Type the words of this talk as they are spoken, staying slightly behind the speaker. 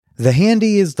The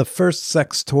Handy is the first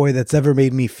sex toy that's ever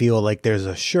made me feel like there's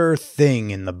a sure thing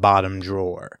in the bottom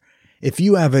drawer. If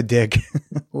you have a dick,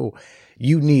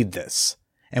 you need this.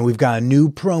 And we've got a new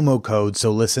promo code,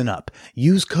 so listen up.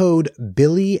 Use code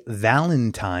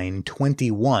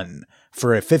BillyValentine21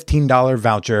 for a $15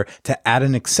 voucher to add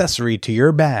an accessory to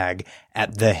your bag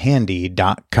at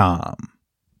thehandy.com.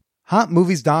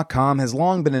 HotMovies.com has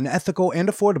long been an ethical and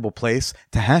affordable place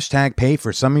to hashtag pay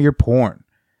for some of your porn.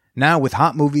 Now with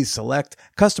Hot Movies Select,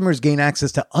 customers gain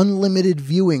access to unlimited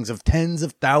viewings of tens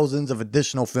of thousands of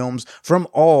additional films from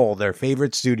all their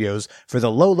favorite studios for the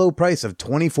low price of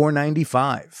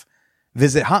 $24.95.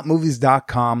 Visit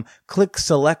hotmovies.com, click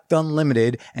Select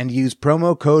Unlimited, and use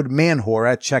promo code MANWHORE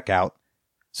at checkout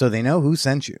so they know who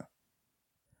sent you.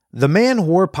 The Man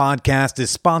Whore podcast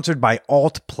is sponsored by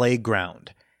Alt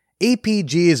Playground.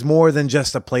 APG is more than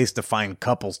just a place to find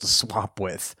couples to swap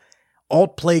with.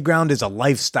 Alt Playground is a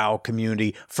lifestyle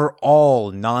community for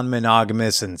all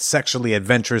non-monogamous and sexually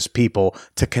adventurous people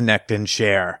to connect and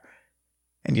share.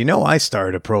 And you know I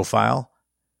started a profile.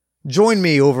 Join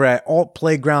me over at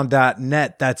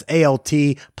altplayground.net. That's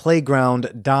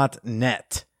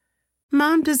altplayground.net.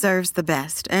 Mom deserves the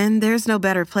best, and there's no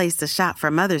better place to shop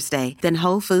for Mother's Day than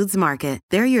Whole Foods Market.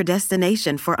 They're your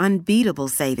destination for unbeatable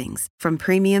savings, from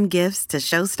premium gifts to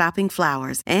show-stopping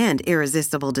flowers and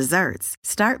irresistible desserts.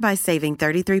 Start by saving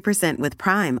 33% with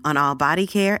Prime on all body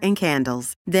care and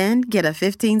candles. Then get a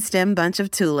 15-stem bunch of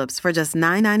tulips for just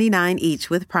 $9.99 each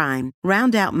with Prime.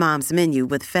 Round out Mom's menu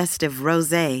with festive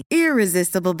rosé,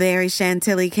 irresistible berry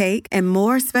chantilly cake, and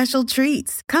more special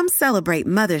treats. Come celebrate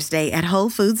Mother's Day at Whole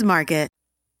Foods Market.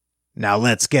 Now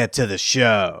let's get to the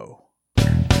show.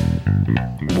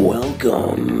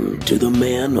 Welcome to the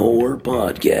Man Whore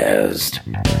Podcast.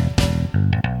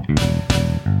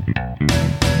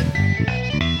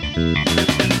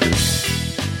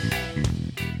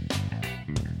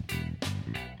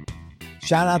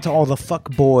 Shout out to all the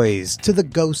fuck boys, to the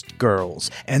ghost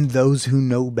girls, and those who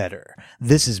know better.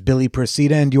 This is Billy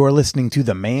Persida, and you're listening to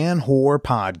the Man Whore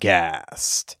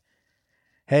Podcast.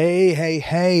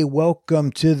 Hey,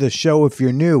 welcome to the show if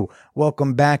you're new.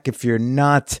 Welcome back if you're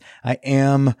not. I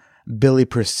am Billy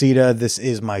Persida. This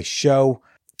is my show.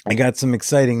 I got some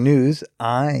exciting news.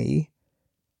 I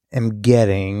am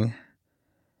getting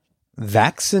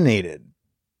vaccinated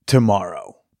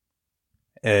tomorrow.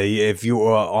 If you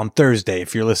are on Thursday,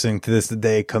 if you're listening to this the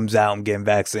day it comes out, I'm getting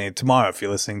vaccinated tomorrow. If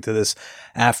you're listening to this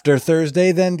after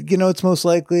Thursday, then you know it's most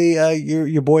likely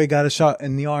your boy got a shot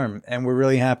in the arm, and we're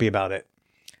really happy about it.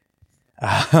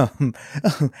 How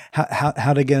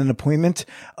to get an appointment?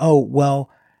 Good old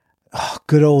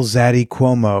Zaddy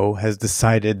Cuomo has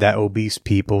decided that obese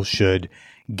people should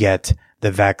get the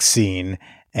vaccine.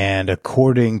 And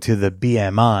according to the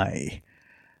BMI,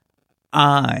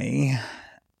 I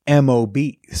am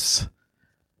obese.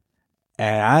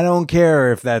 And I don't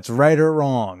care if that's right or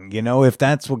wrong. You know, if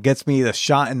that's what gets me the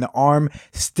shot in the arm,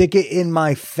 stick it in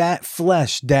my fat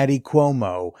flesh, Daddy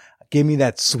Cuomo. Give me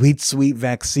that sweet, sweet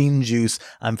vaccine juice.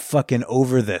 I'm fucking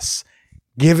over this.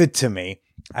 Give it to me.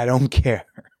 I don't care.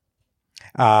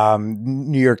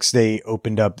 New York State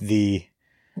opened up the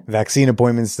vaccine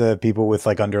appointments to people with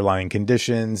like underlying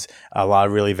conditions, a lot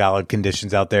of really valid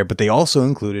conditions out there, but they also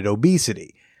included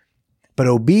obesity. But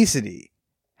obesity,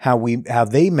 how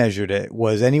they measured it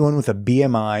was anyone with a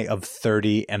BMI of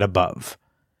 30 and above.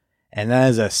 And that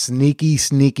is a sneaky,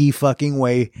 sneaky fucking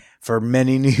way for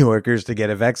many New Yorkers to get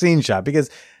a vaccine shot, because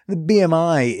the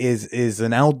BMI is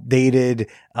an outdated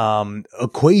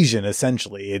equation.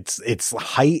 Essentially, it's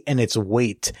height and it's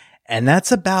weight, and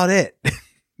that's about it.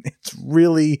 It's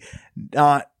really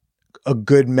not a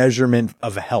good measurement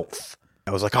of health.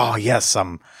 I was like, oh yes,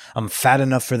 I'm fat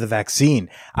enough for the vaccine.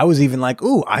 I was even like,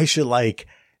 ooh, I should like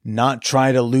not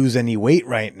try to lose any weight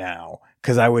right now,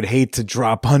 because I would hate to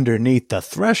drop underneath the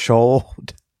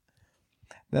threshold.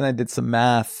 Then I did some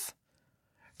math.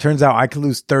 Turns out I could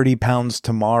lose 30 pounds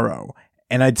tomorrow,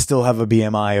 and I'd still have a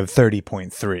BMI of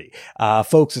 30.3.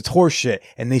 Folks, it's horseshit,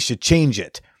 and they should change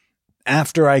it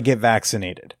after I get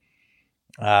vaccinated.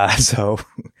 So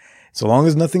long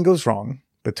as nothing goes wrong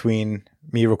between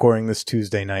me recording this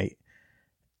Tuesday night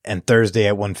and Thursday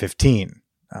at 1:15.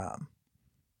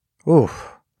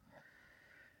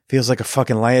 Feels like a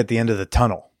fucking light at the end of the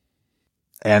tunnel.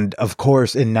 And of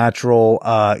course, in natural,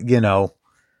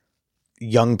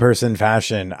 young person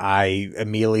fashion, I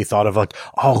immediately thought of like,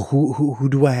 oh, who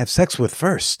do I have sex with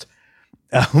first?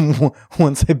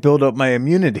 Once I build up my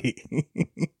immunity.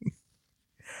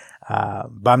 But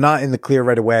I'm not in the clear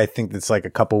right away. I think it's like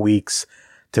a couple weeks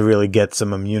to really get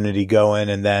some immunity going.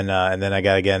 And then I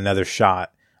got to get another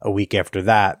shot a week after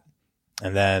that.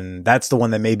 And then that's the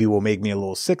one that maybe will make me a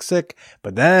little sick,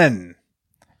 but then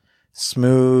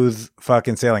smooth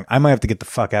fucking sailing. I might have to get the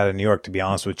fuck out of New York, to be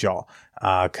honest with y'all.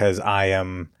 Cause I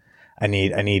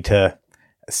need to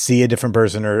see a different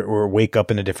person or wake up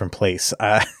in a different place.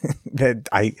 I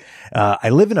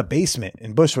live in a basement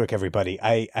in Bushwick, everybody.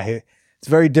 It's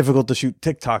very difficult to shoot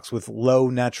TikToks with low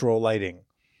natural lighting.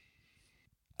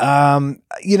 Having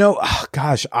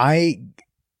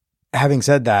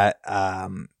said that,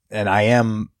 and I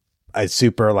am a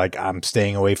super, like, I'm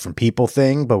staying away from people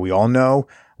thing, but we all know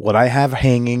what I have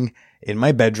hanging in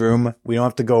my bedroom. We don't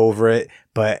have to go over it,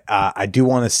 but I do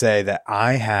want to say that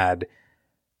I had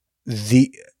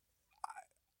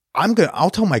I'll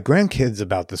tell my grandkids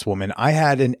about this woman. I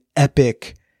had an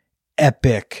epic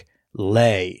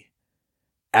lay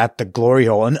at the glory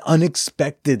hole, an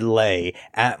unexpected lay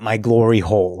at my glory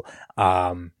hole,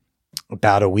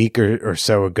 about a week or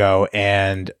so ago.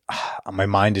 And my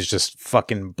mind is just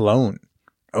fucking blown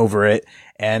over it.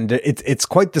 And it's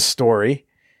quite the story.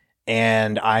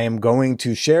 And I am going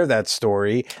to share that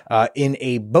story in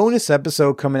a bonus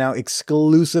episode coming out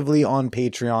exclusively on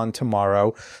Patreon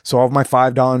tomorrow. So all of my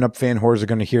 $5 and up fan whores are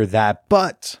going to hear that.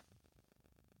 But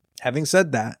having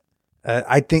said that,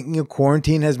 I think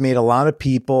quarantine has made a lot of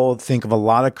people think of a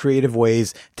lot of creative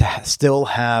ways to still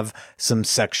have some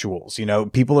sexuals.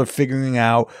 People are figuring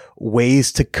out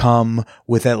ways to come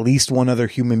with at least one other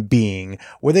human being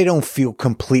where they don't feel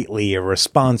completely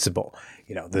irresponsible.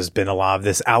 There's been a lot of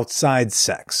this outside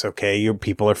sex. Okay.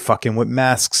 People are fucking with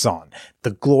masks on,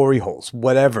 the glory holes,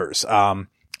 whatever's.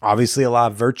 Obviously a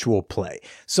lot of virtual play.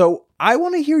 So I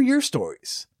want to hear your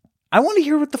stories. I want to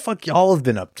hear what the fuck y'all have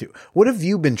been up to. What have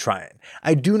you been trying?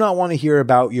 I do not want to hear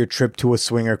about your trip to a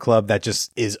swinger club that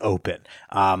just is open,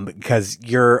 because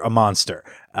you're a monster.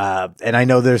 And I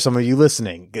know there's some of you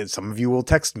listening. Some of you will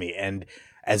text me and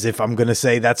as if I'm going to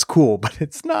say that's cool, but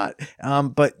it's not.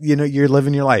 But you're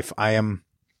living your life. I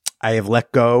have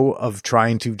let go of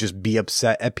trying to just be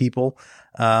upset at people.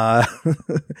 But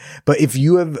if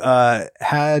you have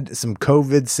had some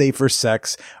COVID safer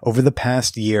sex over the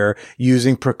past year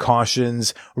using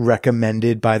precautions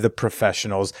recommended by the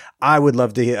professionals, I would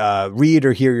love to read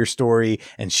or hear your story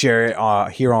and share it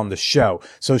here on the show.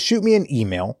 So shoot me an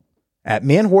email at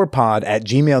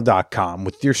manwhorepod@gmail.com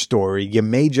with your story. You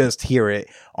may just hear it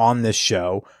on this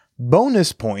show.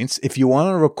 Bonus points if you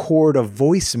want to record a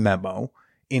voice memo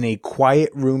in a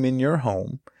quiet room in your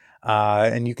home.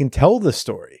 And you can tell the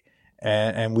story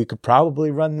and we could probably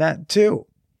run that too.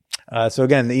 So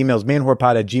again, the email is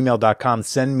manwhorepod@gmail.com.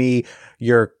 Send me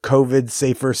your COVID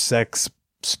safer sex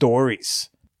stories.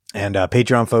 And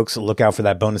Patreon folks, look out for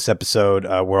that bonus episode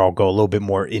where I'll go a little bit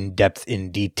more in depth,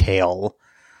 in detail,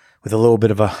 with a little bit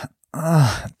of a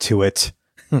to it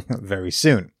very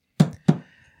soon.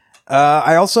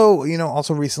 I also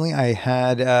recently I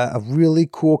had a really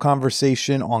cool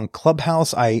conversation on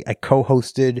Clubhouse. I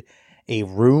co-hosted a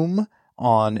room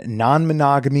on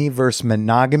non-monogamy versus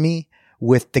monogamy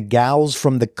with the gals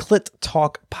from the Clit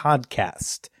Talk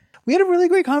podcast. We had a really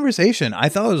great conversation. I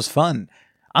thought it was fun.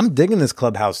 I'm digging this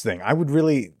Clubhouse thing.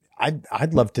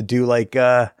 I'd love to do like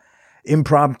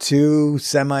impromptu,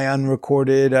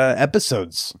 semi-unrecorded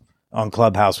episodes on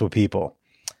Clubhouse with people.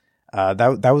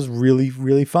 That was really,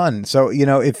 really fun. So,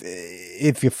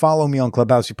 if you follow me on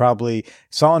Clubhouse, you probably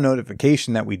saw a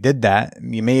notification that we did that.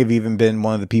 You may have even been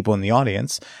one of the people in the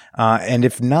audience. And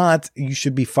if not, you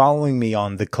should be following me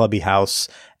on the Clubby House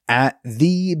at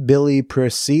the Billy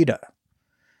Presida.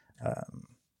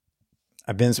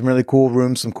 I've been in some really cool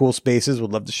rooms, some cool spaces.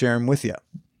 Would love to share them with you.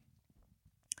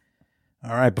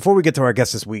 All right, before we get to our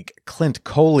guest this week, Clint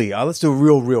Coley, let's do a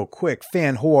real quick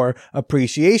fan whore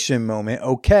appreciation moment.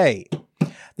 Okay,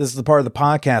 this is the part of the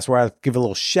podcast where I give a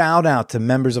little shout out to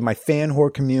members of my fan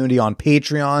whore community on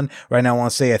Patreon. Right now, I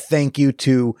want to say a thank you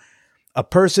to a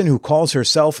person who calls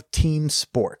herself Team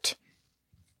Sport.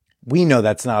 We know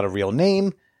that's not a real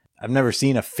name. I've never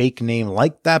seen a fake name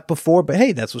like that before, but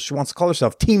hey, that's what she wants to call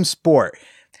herself, Team Sport.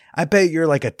 I bet you're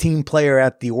like a team player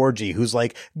at the orgy who's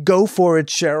like, go for it,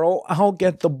 Cheryl. I'll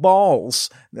get the balls.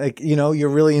 Like, you're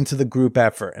really into the group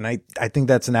effort. And I think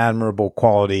that's an admirable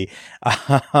quality.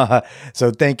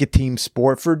 So thank you, Team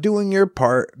Sport, for doing your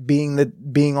part,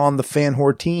 being on the fan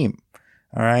whore team.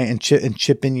 All right. And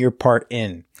chipping your part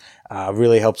in,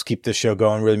 really helps keep the show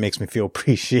going. Really makes me feel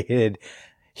appreciated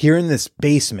here in this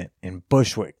basement in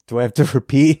Bushwick. Do I have to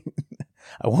repeat?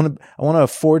 I want to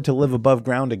afford to live above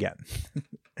ground again.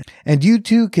 And you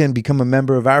too can become a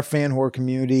member of our fan whore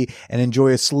community and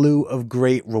enjoy a slew of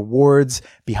great rewards,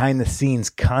 behind the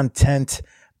scenes content,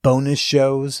 bonus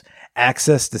shows,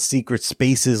 access to secret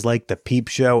spaces like the Peep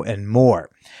Show, and more.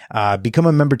 Become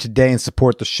a member today and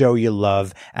support the show you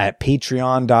love at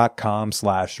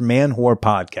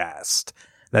patreon.com/manwhorepodcast.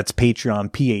 That's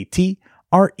Patreon,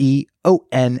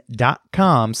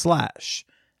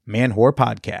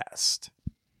 patreon.com/manwhorepodcast.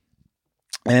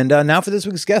 And now for this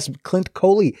week's guest, Clint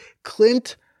Coley.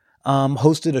 Clint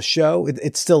hosted a show.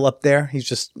 It's still up there.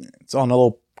 It's on a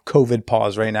little COVID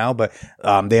pause right now, but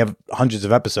they have hundreds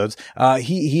of episodes.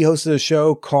 He hosted a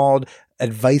show called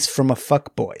Advice from a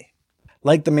Fuckboy.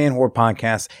 Like the Man Whore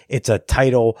Podcast, it's a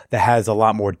title that has a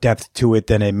lot more depth to it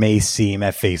than it may seem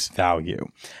at face value.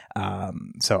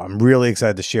 So I'm really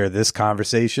excited to share this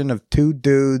conversation of two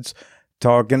dudes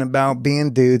talking about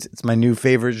being dudes. It's my new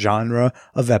favorite genre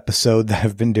of episode that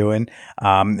I've been doing.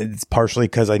 It's partially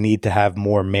because I need to have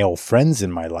more male friends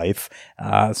in my life.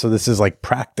 So this is like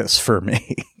practice for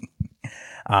me.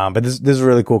 But this is a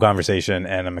really cool conversation,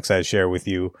 and I'm excited to share with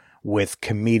you with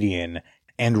comedian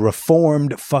and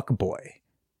reformed fuckboy,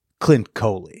 Clint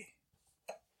Coley.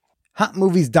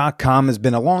 HotMovies.com has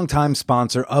been a longtime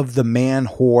sponsor of the Man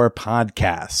Whore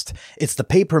Podcast. It's the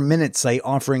pay-per-minute site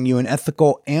offering you an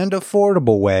ethical and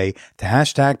affordable way to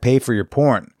hashtag pay for your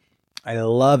porn. I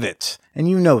love it. And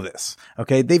you know this,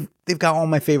 okay? They've got all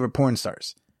my favorite porn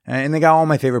stars. And they got all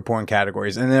my favorite porn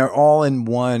categories. And they're all in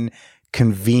one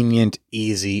convenient,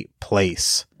 easy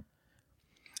place.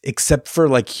 Except for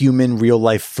like human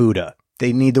real-life fuda.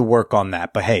 They need to work on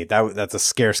that, but hey, that's a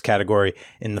scarce category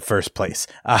in the first place.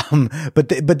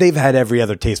 But they've had every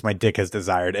other taste my dick has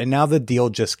desired, and now the deal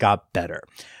just got better.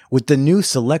 With the new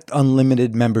Select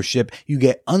Unlimited membership, you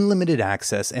get unlimited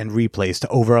access and replays to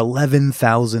over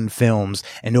 11,000 films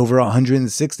and over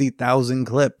 160,000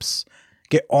 clips.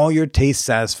 Get all your tastes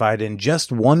satisfied in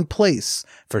just one place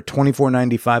for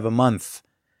 $24.95 a month.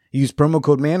 Use promo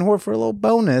code MANWHORE for a little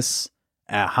bonus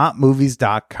at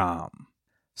hotmovies.com.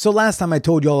 So last time I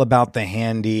told you all about the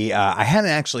handy, I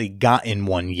hadn't actually gotten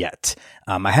one yet.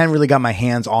 I hadn't really got my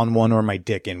hands on one or my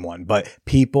dick in one, but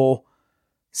people,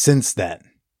 since then,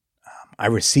 I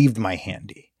received my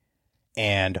handy.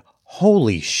 And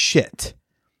holy shit,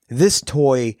 this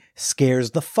toy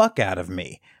scares the fuck out of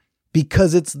me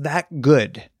because it's that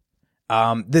good.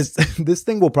 This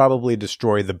thing will probably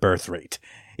destroy the birth rate.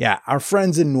 Yeah, our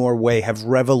friends in Norway have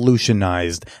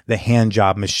revolutionized the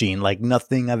handjob machine like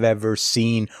nothing I've ever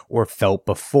seen or felt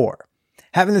before.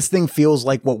 Having this thing feels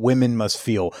like what women must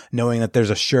feel, knowing that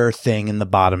there's a sure thing in the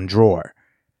bottom drawer.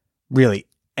 Really,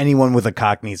 anyone with a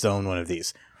cock needs to own one of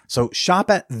these. So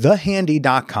shop at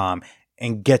thehandy.com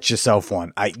and get yourself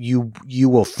one. You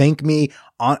will thank me.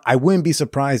 I wouldn't be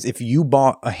surprised if you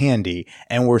bought a handy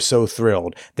and were so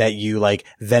thrilled that you like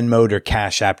Venmo'd or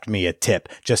Cash Apped me a tip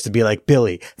just to be like,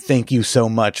 Billy, thank you so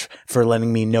much for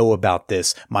letting me know about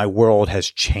this. My world has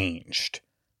changed.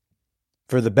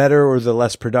 For the better or the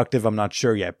less productive, I'm not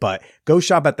sure yet, but go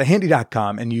shop at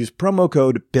thehandy.com and use promo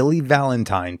code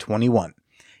BillyValentine21.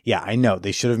 Yeah, I know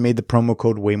they should have made the promo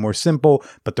code way more simple,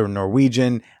 but they're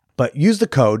Norwegian. But use the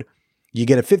code. You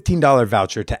get a $15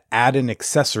 voucher to add an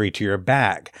accessory to your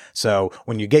bag. So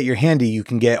when you get your handy, you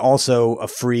can get also a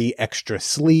free extra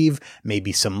sleeve,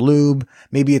 maybe some lube,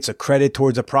 maybe it's a credit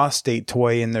towards a prostate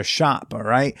toy in their shop, all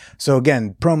right? So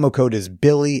again, promo code is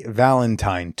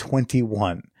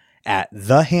BillyValentine21 at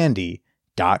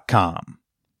thehandy.com.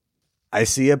 I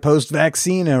see a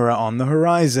post-vaccine era on the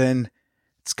horizon.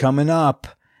 It's coming up.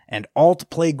 And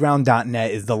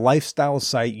altplayground.net is the lifestyle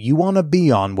site you want to be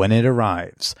on when it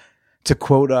arrives. To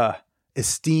quote a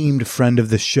esteemed friend of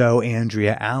the show,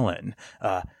 Andrea Allen,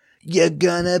 you're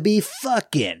gonna be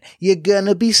fucking, you're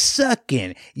gonna be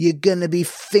sucking, you're gonna be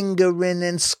fingering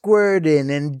and squirting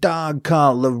and dog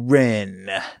collaring.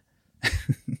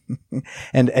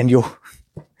 and you'll,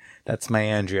 that's my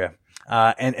Andrea.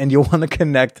 And you'll want to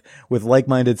connect with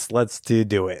like-minded sluts to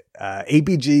do it.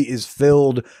 APG is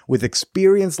filled with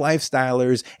experienced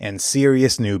lifestylers and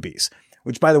serious newbies,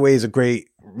 which, by the way, is a great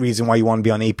reason why you want to be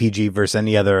on APG versus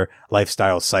any other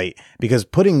lifestyle site, because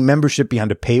putting membership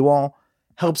behind a paywall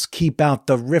helps keep out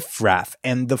the riffraff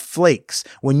and the flakes.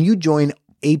 When you join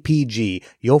APG,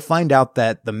 you'll find out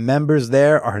that the members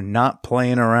there are not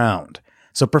playing around.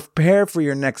 So prepare for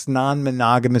your next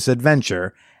non-monogamous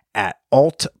adventure at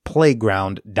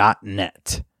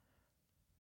altplayground.net.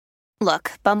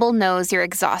 Look, Bumble knows you're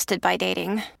exhausted by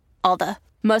dating. All the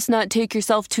must not take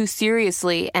yourself too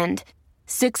seriously and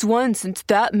 6'1" since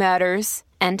that matters.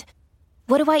 And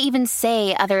what do I even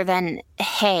say other than,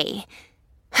 hey?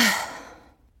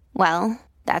 Well,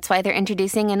 that's why they're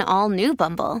introducing an all-new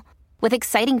Bumble, with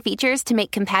exciting features to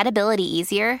make compatibility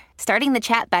easier, starting the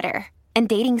chat better, and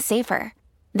dating safer.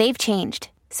 They've changed,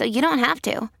 so you don't have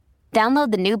to.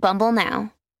 Download the new Bumble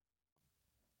now.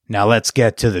 Now let's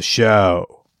get to the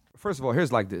show. First of all,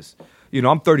 here's like this.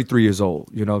 I'm 33 years old.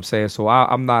 You know what I'm saying? So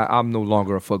I'm no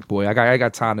longer a fuckboy. I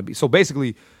got time to be. So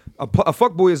basically, a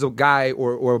fuckboy is a guy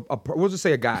we'll just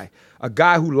say a guy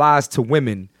who lies to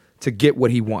women to get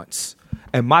what he wants.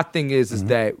 And my thing is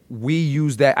that I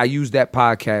use that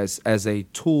podcast as a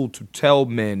tool to tell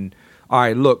men, all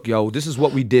right, look, yo, this is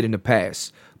what we did in the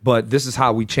past, but this is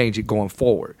how we change it going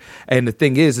forward. And the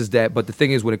thing is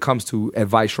when it comes to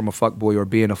advice from a fuckboy or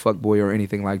being a fuckboy or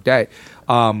anything like that,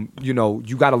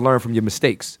 you got to learn from your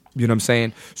mistakes. You know what I'm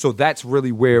saying? So that's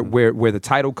really where the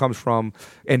title comes from.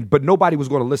 But nobody was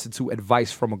going to listen to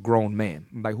advice from a grown man.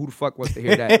 Like, who the fuck wants to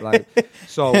hear that? Like,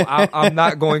 so I'm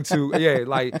not going to. Yeah,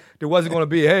 like there wasn't going to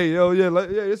be, hey, yo,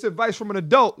 it's advice from an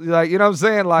adult. Like, you know what I'm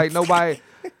saying? Like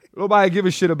nobody give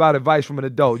a shit about advice from an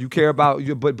adult. You care about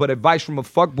but advice from a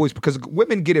fuckboy, because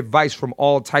women get advice from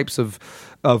all types of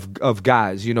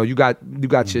guys. You got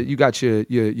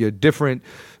your different,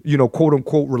 quote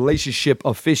unquote relationship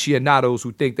aficionados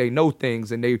who think they know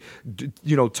things, and they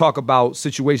talk about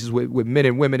situations with men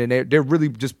and women, and they're really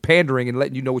just pandering and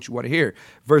letting you know what you want to hear.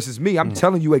 Versus me, I'm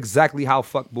telling you exactly how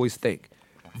fuckboys think.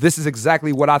 This is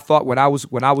exactly what I thought when I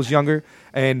was younger,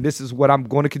 and this is what I'm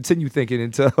going to continue thinking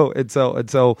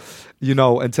until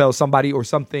somebody or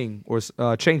something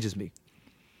changes me.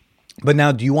 But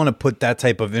now, do you want to put that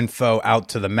type of info out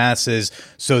to the masses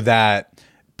so that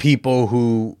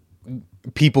people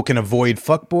can avoid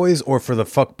fuckboys, or for the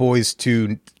fuckboys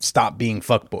to stop being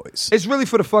fuckboys? It's really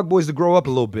for the fuckboys to grow up a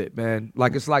little bit, man.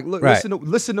 Like, it's like, look, right.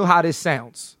 listen to how this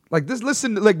sounds. Like this,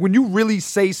 like when you really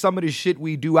say some of the shit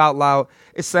we do out loud,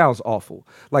 it sounds awful.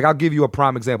 Like, I'll give you a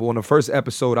prime example. On the first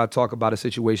episode, I talk about a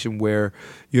situation where,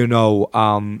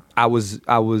 I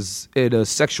was in a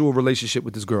sexual relationship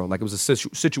with this girl. Like, it was a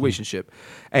situationship.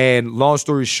 And long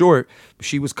story short,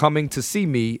 she was coming to see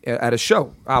me at a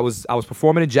show. I was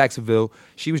performing in Jacksonville.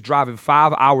 She was driving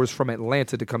 5 hours from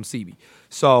Atlanta to come see me.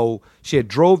 So she had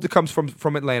drove to come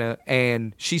from Atlanta,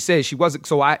 and she said she wasn't.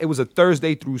 So it was a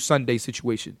Thursday through Sunday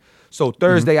situation. So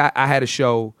Thursday I had a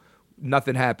show,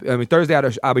 nothing happened. I mean, Thursday I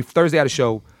had a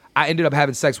show. I ended up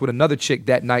having sex with another chick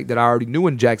that night that I already knew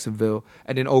in Jacksonville,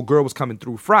 and then old girl was coming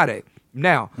through Friday.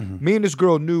 Now, me and this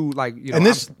girl knew, like, and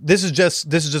this is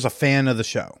just a fan of the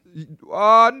show.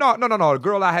 No. The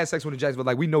girl I had sex with in Jacksonville,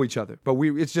 like, we know each other, but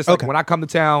it's just like, when I come to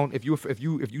town, if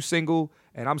you single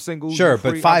and I'm single, sure,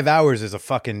 but 5 hours is a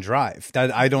fucking drive.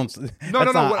 I don't.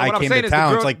 No. I came to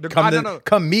town. It's like,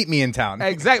 come meet me in town.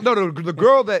 Exactly. No. The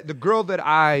girl that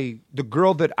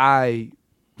I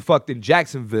fucked in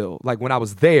Jacksonville, like when I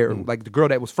was there, like the girl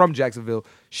that was from Jacksonville,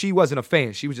 she wasn't a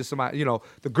fan. She was just somebody,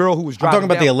 the girl who was driving. I'm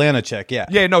talking about the Atlanta chick, yeah.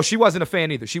 Yeah, no, she wasn't a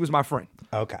fan either. She was my friend.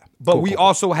 Okay. But we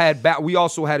also had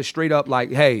a straight up,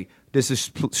 like, hey, this is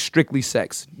strictly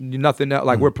sex. Nothing else.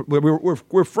 Like,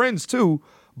 we're friends too,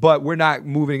 but we're not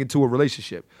moving into a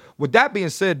relationship. With that being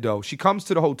said, though, she comes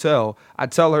to the hotel. I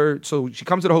tell her, so she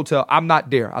comes to the hotel. I'm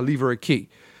not there. I leave her a key.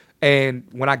 And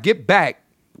when I get back,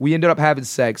 we ended up having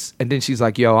sex, and then she's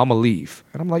like, yo, I'm going to leave.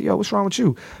 And I'm like, yo, what's wrong with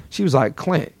you? She was like,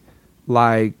 Clint,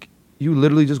 like, you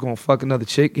literally just going to fuck another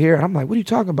chick here? And I'm like, what are you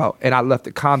talking about? And I left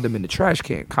the condom in the trash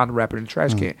can, condom wrapper in the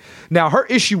trash can. Now, her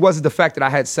issue wasn't the fact that I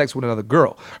had sex with another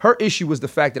girl. Her issue was the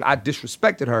fact that I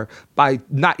disrespected her by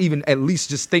not even at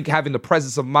least just having the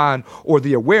presence of mind or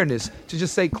the awareness to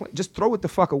just say, Clint, just throw it the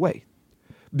fuck away.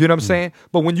 You know what I'm saying?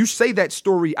 But when you say that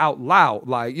story out loud,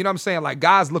 like, you know what I'm saying? Like,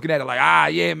 guys looking at it like,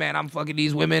 yeah, man, I'm fucking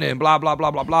these women and blah, blah,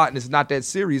 blah, blah, blah. And it's not that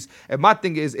serious. And my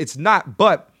thing is, it's not,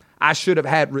 but I should have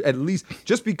had at least,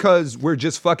 just because we're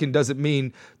just fucking doesn't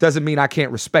mean I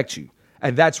can't respect you.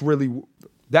 And that's the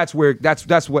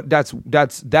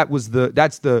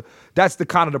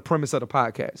kind of the premise of the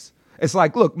podcast. It's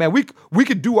like, look, man, we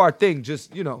could do our thing,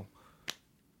 just,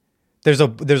 There's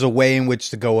a way in which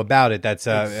to go about it. That's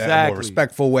a more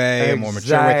respectful way, a more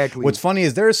mature way. What's funny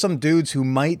is there are some dudes who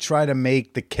might try to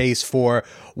make the case for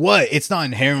it's not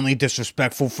inherently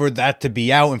disrespectful for that to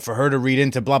be out and for her to read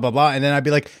into blah, blah, blah. And then I'd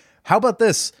be like, how about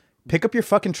this? Pick up your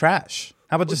fucking trash.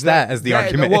 How about just that as the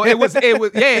argument? Well, it was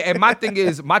yeah. And my thing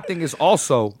is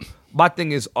also,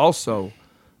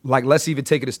 like, let's even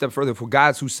take it a step further for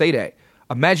guys who say that.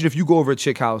 Imagine if you go over a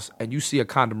chick house and you see a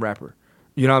condom wrapper.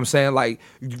 You know what I'm saying? Like,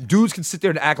 dudes can sit there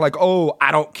and act like, oh,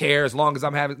 I don't care as long as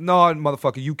I'm having... No,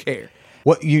 motherfucker, you care.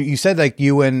 What you said, like,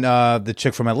 you and the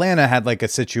chick from Atlanta had, like, a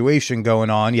situation going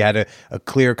on. You had a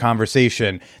clear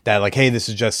conversation that, like, hey, this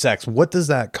is just sex. What does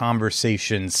that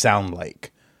conversation sound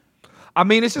like? I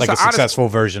mean, it's just like a successful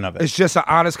version of it. It's just an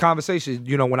honest conversation.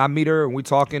 When I meet her and we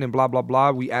talking and blah, blah,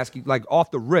 blah, we ask you, like,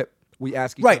 off the rip, We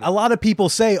ask each Right. other. A lot of people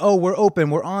say, "Oh, we're open,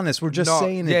 we're honest, we're just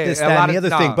saying it, this, that, and the other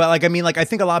thing." But like, I mean, like, I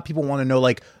think a lot of people want to know,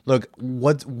 like, look,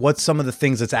 what's some of the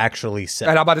things that's actually said.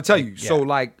 And I'm about to tell you. So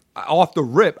like off the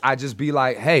rip, I just be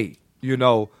like, hey, you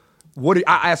know, I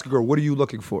ask a girl, what are you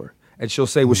looking for? And she'll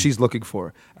say what she's looking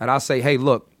for. And I'll say, hey,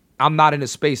 look, I'm not in a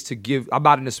space to give. I'm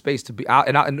not in a space to be out.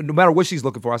 And no matter what she's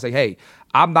looking for, I say, hey,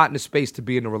 I'm not in a space to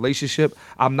be in a relationship.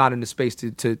 I'm not in a space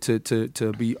to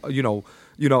be,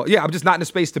 I'm just not in a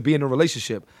space to be in a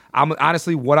relationship. I'm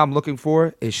honestly, what I'm looking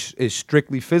for is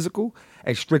strictly physical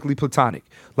and strictly platonic.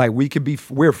 Like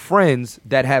we're friends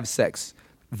that have sex.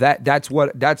 That's what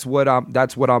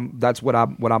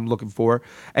I'm looking for.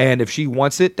 And if she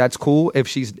wants it, that's cool. If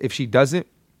she doesn't,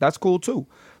 that's cool too.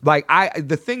 Like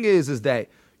the thing is that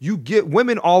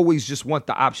women always just want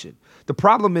the option. The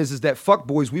problem is that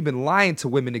fuckboys, we've been lying to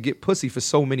women to get pussy for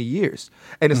so many years.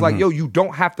 And it's like, yo, you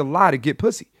don't have to lie to get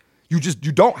pussy. You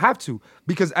don't have to.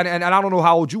 Because, and I don't know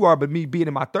how old you are, but me being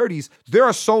in my 30s, there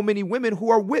are so many women who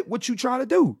are with what you trying to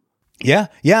do. Yeah.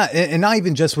 And not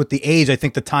even just with the age. I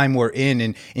think the time we're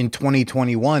in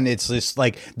 2021, it's just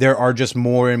like there are just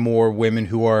more and more women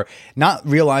who are not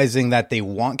realizing that they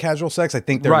want casual sex. I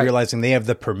think they're realizing they have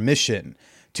the permission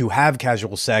to have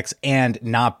casual sex and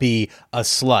not be a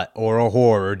slut or a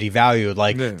whore or devalued.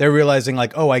 Like they're realizing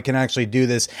like, oh, I can actually do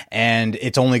this and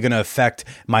it's only going to affect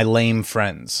my lame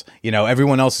friends. You know,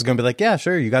 everyone else is going to be like, yeah,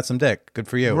 sure. You got some dick. Good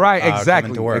for you. Right.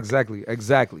 Exactly.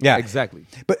 Yeah. Exactly.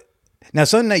 But now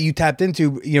something that you tapped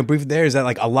into, you know, briefly there is that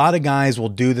like a lot of guys will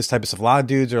do this type of stuff. A lot of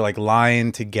dudes are like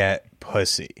lying to get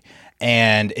pussy.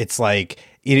 And it's like,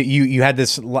 you had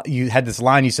this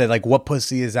line, you said like, what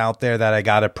pussy is out there that I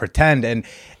gotta pretend? And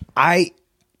I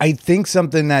think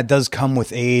something that does come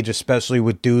with age, especially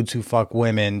with dudes who fuck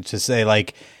women, to say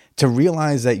like, to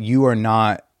realize that you are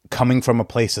not coming from a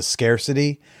place of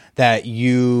scarcity, that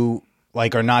you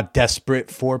like are not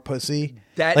desperate for pussy.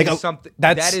 That is something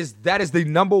that is the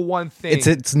number one thing.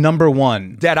 It's number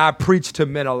one that I preach to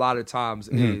men a lot of times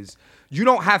is you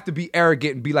don't have to be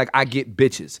arrogant and be like, I get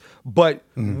bitches. But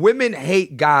women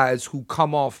hate guys who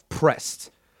come off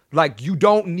pressed. Like you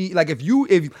don't need like if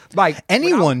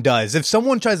anyone does. If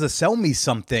someone tries to sell me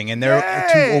something and they're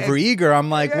too overeager, I'm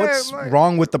like, what's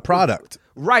wrong with the product?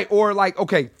 Right. Or like,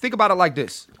 okay, think about it like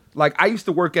this. Like I used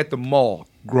to work at the mall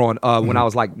growing when I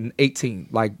was like 18.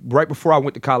 Like right before I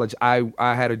went to college, I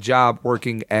had a job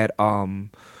working at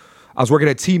I was working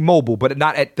at T-Mobile, but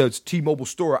not at the T-Mobile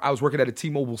store. I was working at a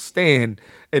T-Mobile stand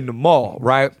in the mall,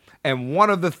 right? And one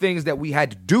of the things that we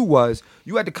had to do was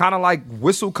you had to kind of like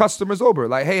whistle customers over,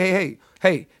 like, hey,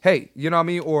 you know what I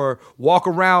mean? Or walk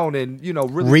around and, you know,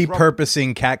 really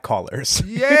repurposing cat collars.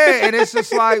 Yeah, and it's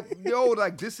just like, yo,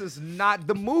 like this is not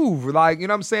the move. Like, you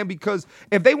know what I'm saying? Because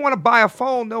if they want to buy a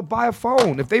phone, they'll buy a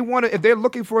phone. If they're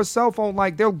looking for a cell phone,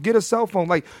 like they'll get a cell phone.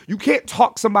 Like you can't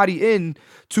talk somebody in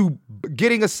to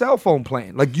getting a cell phone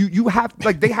plan. Like you have,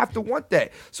 like they have to want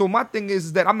that. So my thing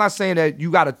is that I'm not saying that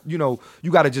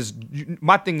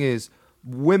my thing is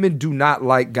women do not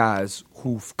like guys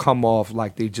who've come off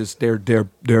like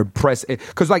they're pressed,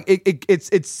 because like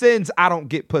it sends I don't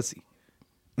get pussy.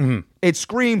 It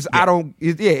screams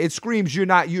it screams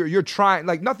you're trying,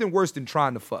 like nothing worse than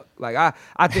trying to fuck. Like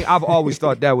I think I've always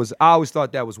thought that was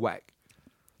whack.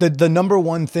 The number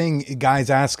one thing guys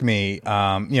ask me,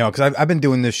 because I've been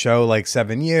doing this show like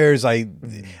 7 years. I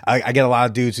get a lot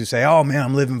of dudes who say, "Oh man,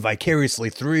 I'm living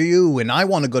vicariously through you, and I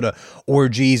want to go to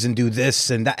orgies and do this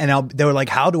and that." And they were like,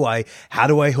 "How do I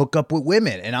hook up with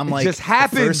women?" And I'm like, "It just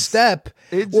happens." The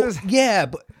first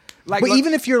step, but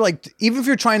even if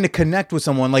you're trying to connect with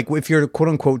someone, like if you're quote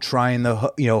unquote trying to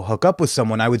hook up with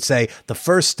someone, I would say the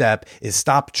first step is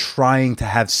stop trying to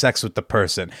have sex with the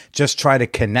person. Just try to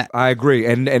connect. I agree,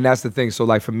 and that's the thing. So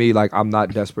like for me, like I'm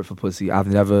not desperate for pussy. I've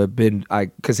never been.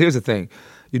 Because here's the thing,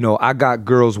 I got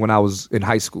girls when I was in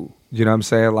high school. You know what I'm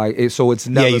saying? Like it's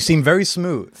never. Yeah, you seem very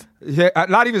smooth. Yeah,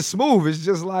 not even smooth. It's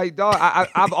just like, dog,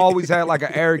 I've always had like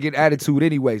an arrogant attitude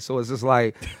anyway. So it's just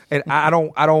like, and I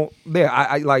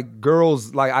like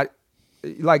girls,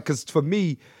 because for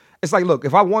me, it's like, look,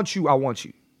 if I want you, I want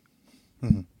you.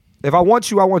 If I want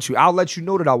you, I want you. I'll let you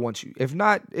know that I want you. If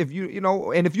not,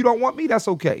 and if you don't want me, that's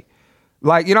okay.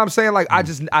 Like, you know what I'm saying? Like,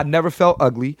 I never felt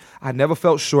ugly. I never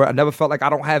felt short. I never felt like I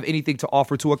don't have anything to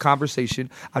offer to a conversation.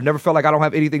 I've never felt like I don't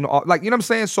have anything to offer. Like, you know what I'm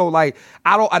saying? So, like,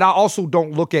 I also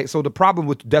don't look at, so the problem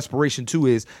with desperation, too,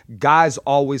 is guys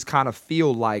always kind of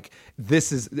feel like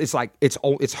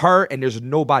it's her and there's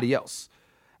nobody else.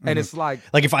 And it's like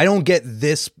if I don't get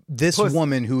this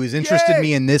woman who is interested in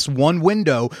me in this one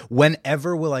window,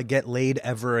 whenever will I get laid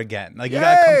ever again? Like, you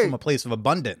gotta come from a place of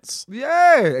abundance.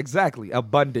 Yeah, exactly.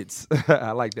 Abundance.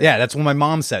 I like that. Yeah, that's what my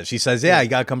mom says. She says, you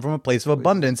gotta come from a place of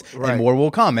abundance and more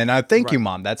will come. And I thank you,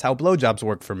 Mom. That's how blowjobs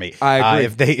work for me. I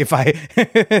agree.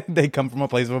 If they come from a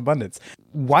place of abundance.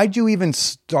 Why'd you even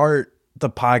start the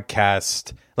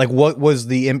podcast? Like, what was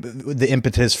the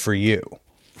impetus for you?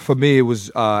 For me, it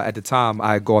was at the time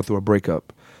I had gone through a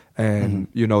breakup, and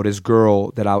this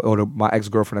girl my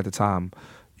ex-girlfriend at the time,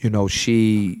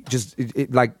 she just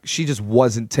she just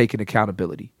wasn't taking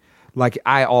accountability. Like,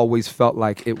 I always felt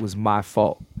like it was my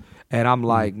fault, and I'm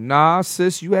like, nah,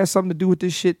 sis, you had something to do with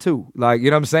this shit too. Like, you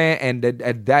know what I'm saying? And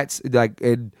that's like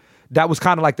that was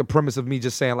kind of like the premise of me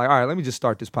just saying, like, all right, let me just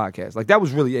start this podcast. Like, that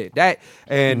was really it. At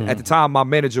the time, my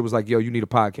manager was like, yo, you need a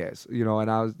podcast,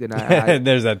 and I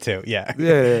there's that too. Yeah.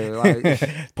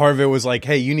 Like, part of it was like,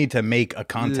 hey, you need to make a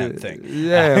content thing.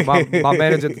 Yeah. My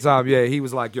manager at the time, he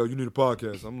was like, yo, you need a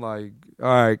podcast. I'm like, all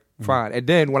right, fine. And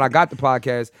then when I got the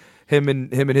podcast, him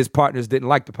and his partners didn't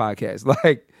like the podcast.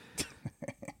 Like,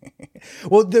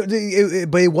 well, but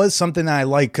it was something that I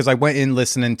liked because I went in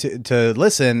listening to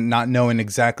listen, not knowing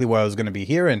exactly what I was going to be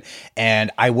hearing, and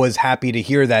I was happy to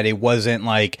hear that it wasn't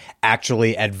like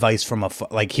actually advice from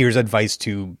here's advice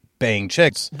to bang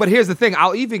chicks. But here's the thing: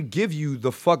 I'll even give you the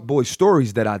fuckboy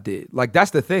stories that I did. Like,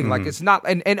 that's the thing. Like, it's not,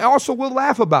 and also we'll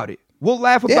laugh about it. We'll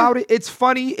laugh about it. It's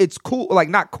funny. It's cool. Like,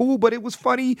 not cool, but it was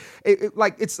funny.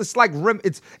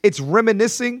 It's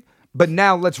reminiscing. But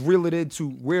now let's reel it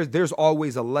into where there's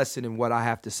always a lesson in what I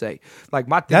have to say. Like,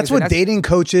 my thing that's what dating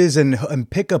coaches and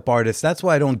pickup artists. That's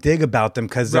why I don't dig about them,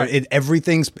 because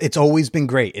it's always been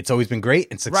great. It's always been great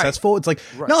and successful. It's like,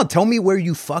 no, tell me where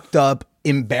you fucked up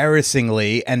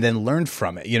embarrassingly and then learned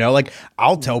from it. Like,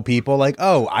 I'll tell people like,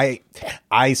 oh,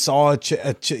 I saw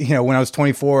when I was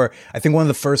 24. I think one of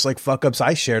the first like fuck ups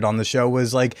I shared on the show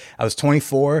was like, I was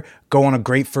 24, go on a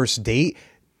great first date.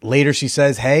 Later, she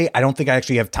says, hey, I don't think I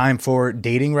actually have time for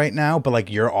dating right now, but like,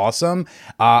 you're awesome.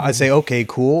 I say, okay,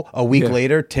 cool. A week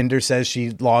later, Tinder says she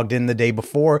logged in the day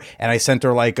before, and I sent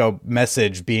her like a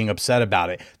message being upset about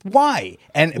it. Why?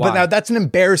 But now that's an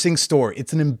embarrassing story.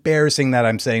 It's an embarrassing that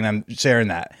I'm sharing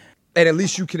that. And at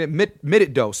least you can admit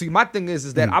it though. See, my thing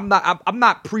is that I'm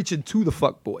not preaching to the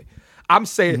fuckboy. I'm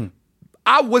saying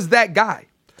I was that guy.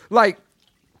 Like,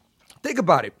 think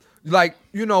about it. Like,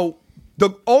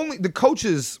 the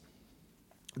coaches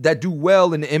that do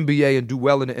well in the NBA and do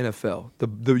well in the NFL,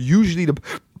 usually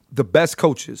the best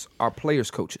coaches are players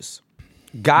coaches,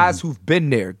 guys who've been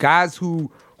there, guys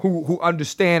who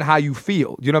understand how you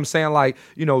feel. You know what I'm saying? Like,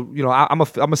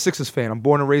 I'm a Sixers fan. I'm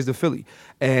born and raised in Philly,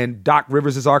 and Doc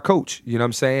Rivers is our coach. You know what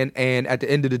I'm saying? And at the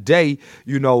end of the day,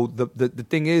 the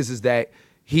thing is that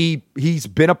he's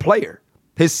been a player.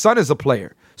 His son is a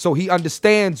player. So he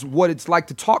understands what it's like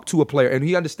to talk to a player, and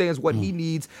he understands what he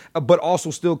needs, but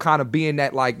also still kind of being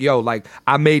that like, yo, like,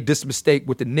 I made this mistake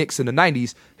with the Knicks in the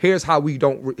 90s. Here's how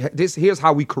here's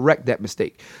how we correct that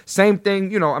mistake. Same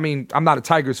thing, I mean, I'm not a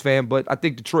Tigers fan, but I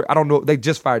think Detroit, I don't know, they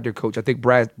just fired their coach. I think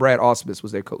Brad Ausmus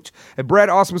was their coach. And Brad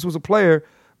Ausmus was a player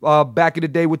back in the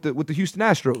day with the Houston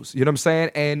Astros. You know what I'm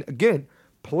saying? And again,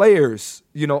 players,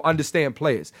 understand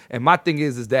players. And my thing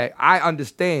is that I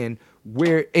understand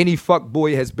where any fuck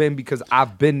boy has been because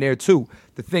I've been there too.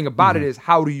 The thing about it is,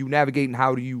 how do you navigate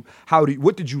and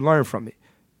what did you learn from it?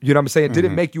 You know what I'm saying? Did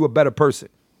it make you a better person?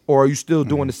 Or are you still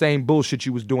doing the same bullshit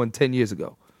you was doing 10 years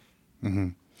ago?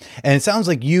 And it sounds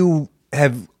like you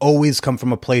have always come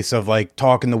from a place of like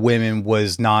talking to women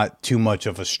was not too much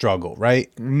of a struggle,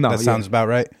 right? No, that sounds about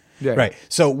right. Yeah. Right.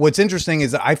 So what's interesting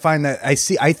is that I find that I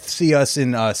see us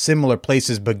in similar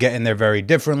places, but getting there very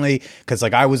differently. Because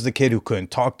like, I was the kid who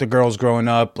couldn't talk to girls growing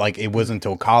up. Like, it wasn't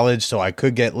until college, so I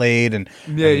could get laid, and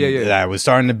I was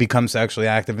starting to become sexually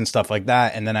active and stuff like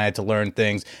that. And then I had to learn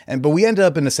things. But we ended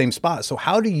up in the same spot. So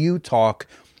how do you talk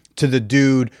to the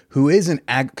dude who isn't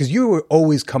because you were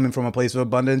always coming from a place of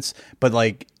abundance, but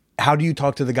like, how do you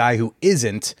talk to the guy who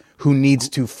isn't, who needs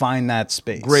to find that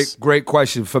space? Great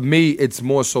question. For me, it's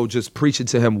more so just preaching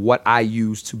to him what I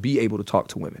use to be able to talk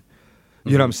to women.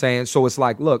 You know what I'm saying? So it's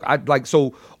like, look, I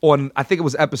think it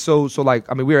was episode, so like,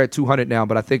 I mean, we're at 200 now,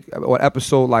 but I think on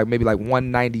episode like maybe like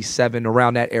 197,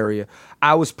 around that area,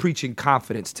 I was preaching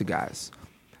confidence to guys.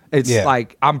 It's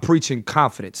like, I'm preaching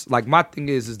confidence. Like, my thing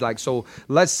is like, so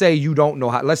let's say you don't know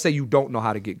how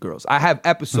to get girls. I have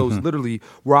episodes literally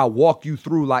where I walk you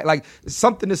through like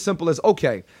something as simple as,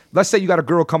 okay, let's say you got a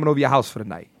girl coming over your house for the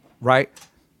night, right?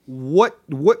 what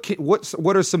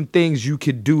are some things you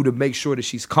could do to make sure that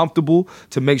she's comfortable,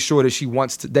 to make sure that she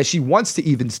wants to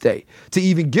even stay, to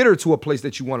even get her to a place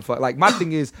that you want to fuck. Like my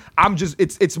thing is,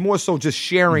 it's more so just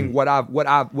sharing what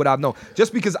I've known.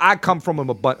 Just because I come from now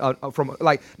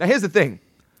here's the thing,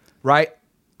 right?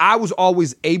 I was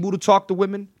always able to talk to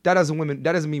women. That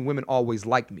doesn't mean women always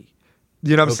like me.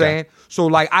 You know what I'm saying? So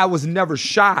like I was never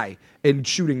shy in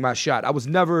shooting my shot. I was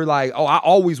never like, I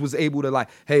always was able to like,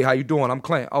 hey, how you doing? I'm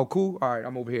Clint. Oh, cool. All right,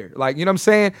 I'm over here. Like, you know what I'm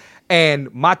saying?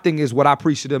 And my thing is, what I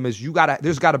preach to them is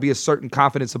there's gotta be a certain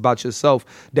confidence about yourself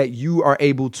that you are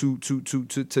able to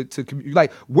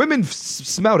like women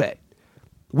smell that.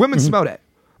 Women smell that.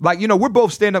 Like, you know, we're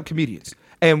both stand-up comedians.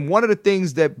 And one of the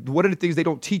things they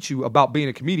don't teach you about being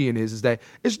a comedian is that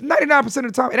it's 99% of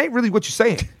the time, it ain't really what you're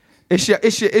saying.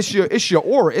 It's your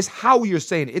aura. It's how you're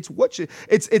saying it.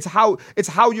 It's how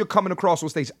you're coming across on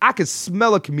stage. I could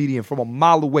smell a comedian from a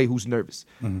mile away who's nervous,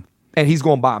 and he's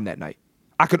going to bomb that night.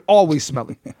 I could always smell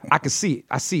it. I can see it.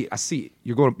 I see it.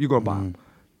 You're going to bomb.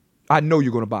 I know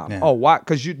you're going to bomb. Yeah. Oh, why?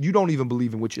 Because you don't even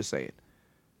believe in what you're saying.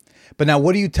 But now,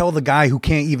 what do you tell the guy who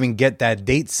can't even get that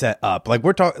date set up? Like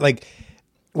we're talking like.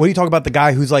 What do you talk about the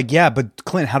guy who's like, yeah, but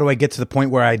Clint, how do I get to the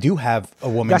point where I do have a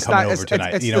woman coming over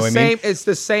tonight? You know what I mean? It's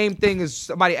the same thing as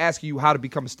somebody asking you how to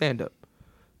become a stand-up.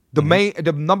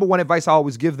 The number one advice I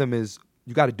always give them is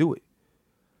you got to do it.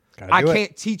 I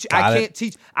can't teach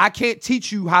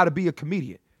you how to be a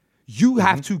comedian. You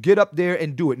have to get up there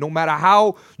and do it. No matter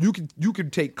how you can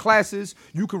take classes,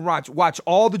 you can watch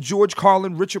all the George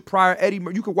Carlin, Richard Pryor, Eddie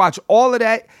Murphy. You can watch all of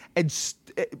that,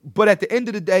 but at the end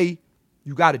of the day,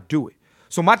 you got to do it.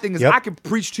 So my thing is, I can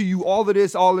preach to you all of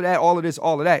this, all of that, all of this,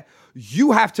 all of that.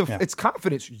 You have to. It's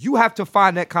confidence. You have to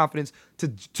find that confidence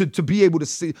to be able to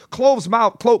see. Closed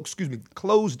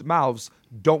mouths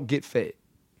don't get fed.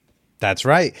 That's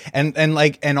right.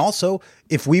 And also,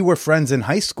 if we were friends in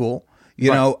high school,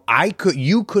 you know,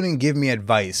 you couldn't give me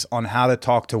advice on how to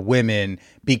talk to women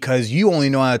because you only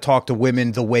know how to talk to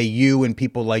women the way you and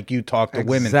people like you talk to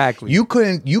women. Exactly. You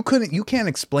can't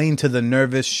explain to the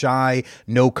nervous, shy,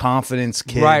 no confidence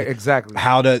kid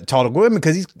how to talk to women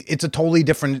because it's a totally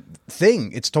different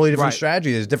thing. It's a totally different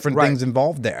strategy. There's different things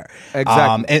involved there.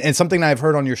 Exactly. And something I've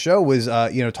heard on your show was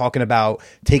talking about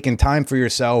taking time for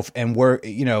yourself and work,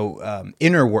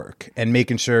 inner work and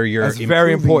making sure you're That's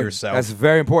very important. Yourself. That's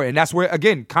very important. And that's where,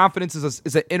 again, confidence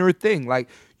is an inner thing. Like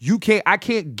I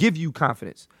can't give you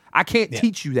confidence. I can't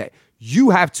teach you that. You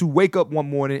have to wake up one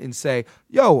morning and say,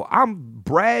 yo, I'm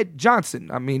Brad Johnson.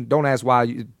 I mean, don't ask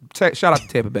why. Shout out to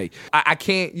Tampa Bay. I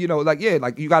can't, you got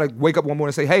to wake up one morning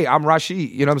and say, hey, I'm Rashid.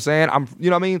 You know what I'm saying?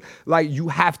 You know what I mean? Like you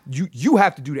have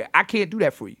to do that. I can't do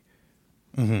that for you.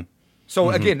 Mm-hmm. So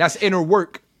again, that's inner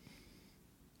work.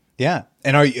 Yeah.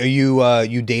 And are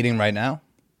you dating right now?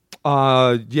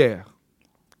 Yeah.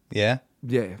 Yeah?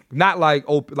 Yeah. Not like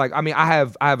open. Like, I mean, I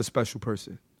have a special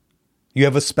person. You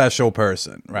have a special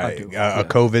person, right? I do, a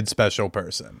COVID special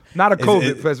person. Not a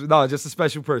COVID person. No, just a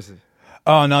special person.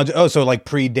 Oh, no. Oh, so like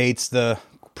predates the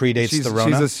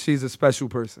Rona? She's a special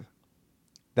person.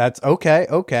 That's okay.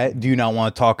 Okay. Do you not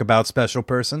want to talk about special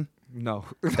person? No.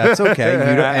 That's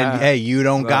okay. You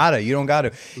don't gotta. You don't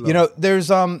gotta. No. There's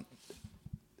here's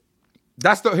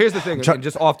the thing.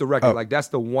 Just off the record, like that's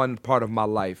the one part of my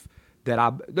life that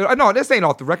this ain't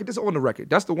off the record. This is on the record.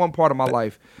 That's the one part of my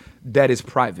life that is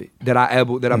private, that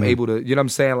I'm able to, you know what I'm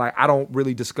saying? Like, I don't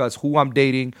really discuss who I'm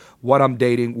dating, what I'm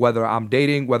dating, whether I'm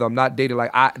not dating.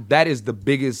 Like, that is the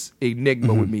biggest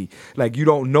enigma with me. Like, you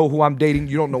don't know who I'm dating.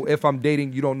 You don't know if I'm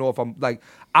dating. You don't know if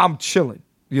I'm chilling.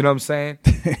 You know what I'm saying?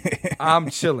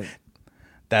 I'm chilling.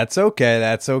 That's okay.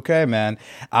 That's okay, man.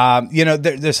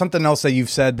 There's something else that you've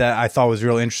said that I thought was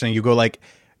real interesting. You go like,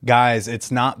 guys,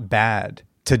 it's not bad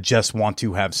to just want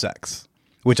to have sex,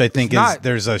 which I think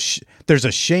there's a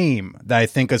shame that I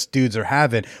think us dudes are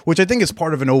having, which I think is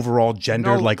part of an overall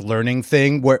gender learning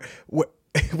thing. My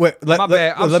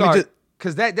bad. I'm sorry,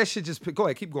 because that shit just go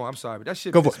ahead, keep going. I'm sorry, but that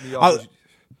shit pissed me off.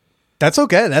 That's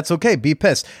okay. That's okay. Be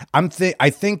pissed.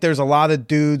 I think there's a lot of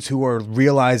dudes who are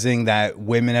realizing that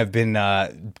women have been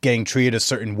getting treated a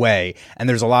certain way, and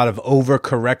there's a lot of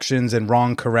overcorrections and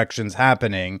wrong corrections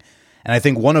happening. And I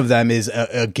think one of them is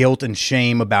a guilt and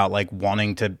shame about like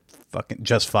wanting to fucking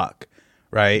just fuck,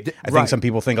 right? I think some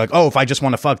people think like, oh, if I just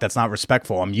want to fuck, that's not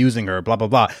respectful. I'm using her, blah blah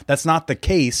blah. That's not the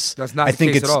case. That's not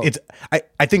the case at all.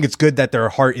 I think it's good that their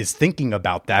heart is thinking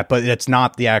about that, but it's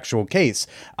not the actual case.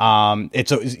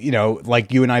 It's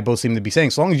like you and I both seem to be saying,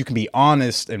 so long as you can be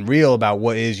honest and real about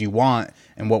what it is you want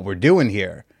and what we're doing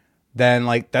here, then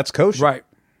like that's kosher. Right.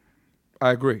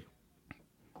 I agree.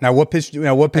 Now, what pissed you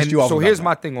off? So here's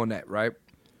my thing on that, right?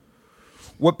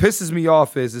 what pisses me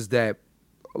off is that,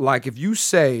 like, if you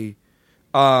say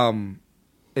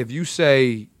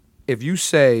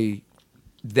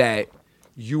that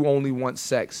you only want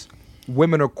sex,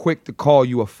 women are quick to call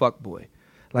you a fuckboy.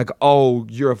 Like, oh,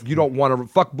 you don't want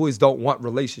to. Fuckboys don't want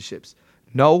relationships.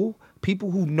 No,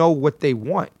 people who know what they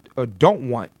want or don't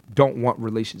want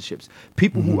relationships.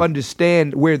 People who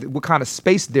understand what kind of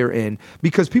space they're in,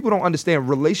 because people don't understand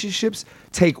relationships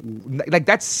take, like,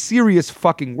 that's serious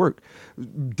fucking work.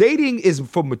 Dating is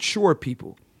for mature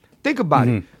people. Think about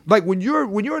it. Like, when you're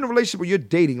in a relationship where you're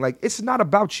dating, like, it's not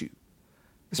about you.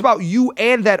 It's about you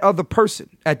and that other person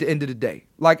at the end of the day.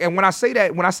 Like, and when I say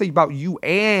about you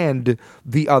and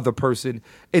the other person,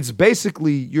 it's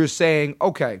basically you're saying,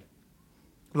 okay,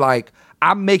 like,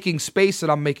 I'm making space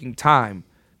and I'm making time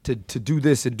to do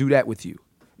this and do that with you.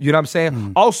 You know what I'm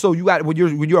saying? Also, you got when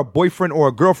you're a boyfriend or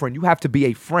a girlfriend, you have to be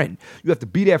a friend. You have to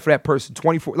be there for that person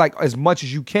 24, like, as much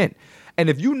as you can. And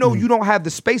if you know you don't have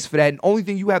the space for that, and only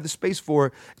thing you have the space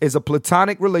for is a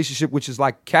platonic relationship, which is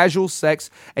like casual sex,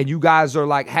 and you guys are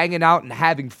like hanging out and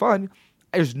having fun,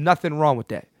 there's nothing wrong with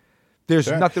that.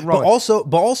 There's nothing wrong.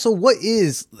 But also, what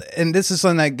is, and this is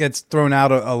something that gets thrown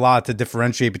out a lot to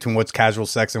differentiate between what's casual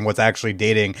sex and what's actually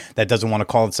dating that doesn't want to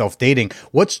call itself dating.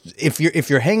 If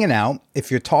you're hanging out,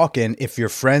 if you're talking, if you're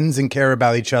friends and care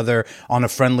about each other on a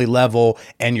friendly level,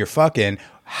 and you're fucking,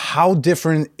 how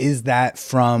different is that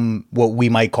from what we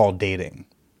might call dating?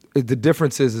 The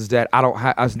difference is that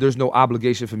there's no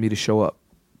obligation for me to show up.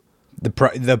 The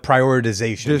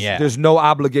prioritization, there's no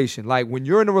obligation. Like, when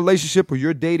you're in a relationship or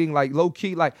you're dating, like, low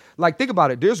key, like think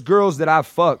about it. There's girls that I've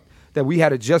fucked that we had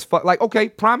to just fuck. Like, okay,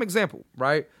 prime example,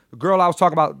 right? The girl I was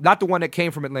talking about, not the one that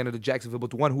came from Atlanta to Jacksonville, but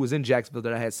the one who was in Jacksonville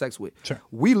that I had sex with. Sure.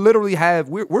 We literally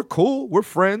we're cool, we're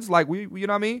friends, like, we, you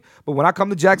know what I mean? But when I come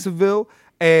to Jacksonville,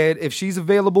 and if she's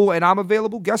available and I'm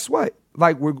available, guess what?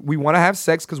 Like, we want to have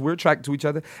sex because we're attracted to each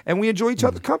other and we enjoy each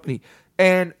other's company.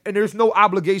 And there's no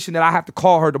obligation that I have to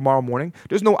call her tomorrow morning.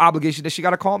 There's no obligation that she got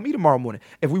to call me tomorrow morning.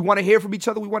 If we want to hear from each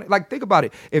other, think about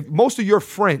it. If most of your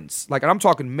friends, like, and I'm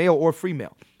talking male or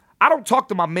female, I don't talk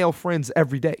to my male friends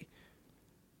every day.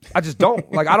 I just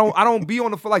don't. Like, I don't be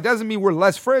on the phone. Like, doesn't mean we're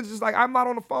less friends. It's like, I'm not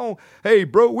on the phone. Hey,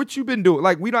 bro, what you been doing?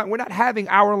 Like, we're not having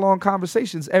hour-long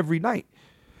conversations every night.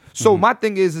 So my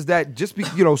thing is that just be,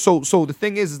 so the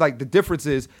thing is like, the difference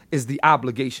is the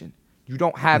obligation. You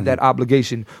don't have that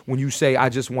obligation when you say, I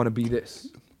just want to be this.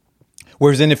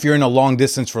 Whereas then if you're in a long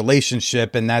distance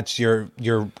relationship and that's your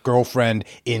girlfriend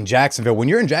in Jacksonville, when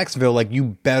you're in Jacksonville, like, you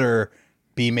better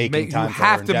be making time for her. You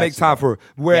have to make time for her.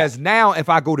 Whereas now, if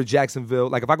I go to Jacksonville,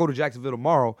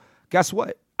 tomorrow, guess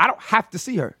what? I don't have to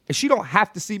see her, and she don't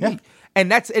have to see me.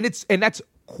 And that's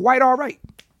quite all right.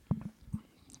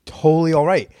 Totally all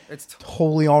right. It's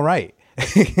totally all right.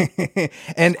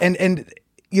 and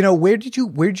where did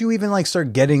you even, like,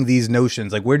 start getting these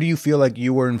notions? Like, where do you feel like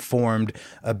you were informed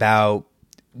about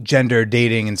gender,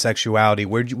 dating, and sexuality?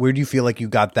 Where do you feel like you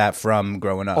got that from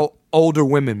growing up? Older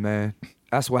women, man.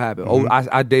 That's what happened.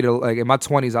 I dated, like, in my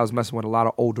 20s, I was messing with a lot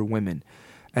of older women.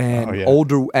 And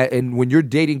and when you're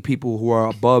dating people who are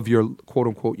above your quote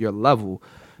unquote your level,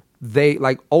 they,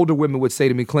 like, older women would say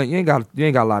to me, Clint, you ain't got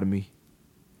a lot of me.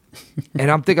 And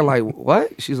I'm thinking, like,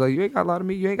 what? She's like, you ain't got a lot of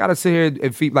me. You ain't got to sit here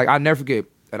and feed. Like, I never forget,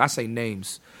 and I say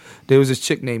names. There was this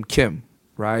chick named Kim,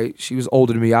 right? She was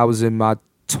older than me. I was in my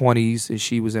 20s, and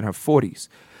she was in her 40s.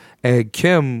 And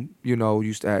Kim,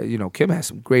 used to, Kim had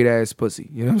some great ass pussy.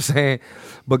 You know what I'm saying?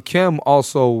 But Kim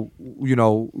also,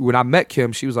 when I met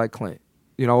Kim, she was like Clint,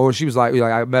 or she was like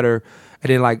I met her, and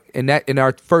then, like, in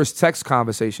our first text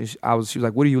conversation, she was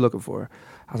like, what are you looking for?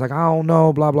 I was like, I don't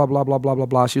know, blah, blah, blah, blah, blah, blah,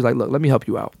 blah. She was like, look, let me help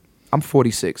you out. I'm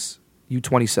 46. You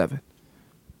 27.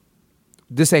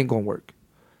 This ain't gonna work.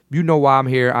 You know why I'm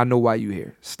here. I know why you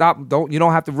here. Stop. You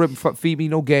don't have to feed me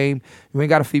no game. You ain't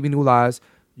gotta feed me no lies.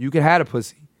 You can have a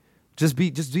pussy. Just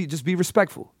be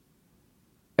respectful.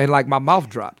 And, like, my mouth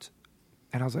dropped.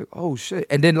 And I was like, oh shit.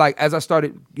 And then, like, as I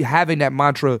started having that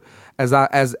mantra as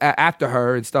after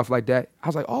her and stuff like that, I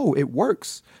was like, oh, it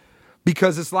works.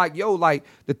 Because it's like, like,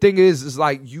 the thing is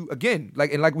like, you, again,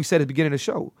 like, and like we said at the beginning of the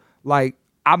show, like,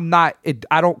 I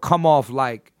don't come off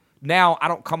like, now I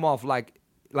don't come off like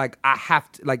I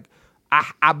have to, like,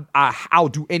 I'll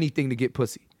do anything to get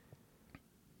pussy.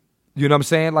 You know what I'm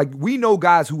saying? Like, we know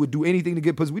guys who would do anything to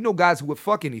get pussy. We know guys who would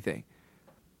fuck anything.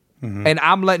 And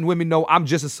I'm letting women know I'm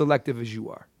just as selective as you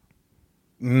are.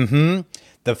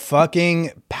 The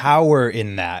fucking power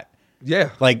in that.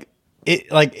 Yeah. Like,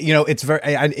 it's very,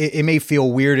 it may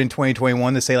feel weird in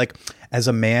 2021 to say, like, as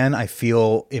a man, I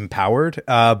feel empowered.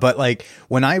 But like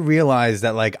when I realize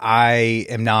that like I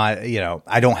am not, you know,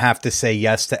 I don't have to say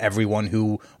yes to everyone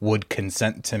who would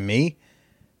consent to me,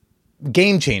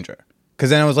 game changer. Because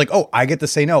then I was like, oh, I get to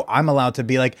say no. I'm allowed to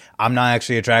be like, I'm not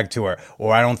actually attracted to her,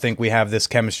 or I don't think we have this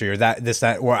chemistry, or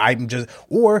that,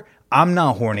 or I'm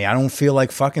not horny. I don't feel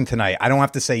like fucking tonight. I don't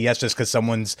have to say yes just because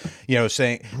someone's, you know,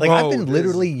 saying like, Bro, I've been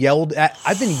literally yelled at.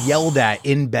 I've been yelled at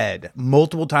in bed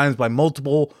multiple times by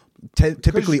multiple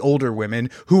typically older women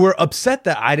who were upset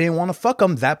that I didn't want to fuck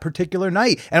them that particular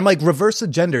night. And I'm like, reverse the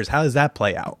genders. How does that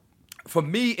play out? For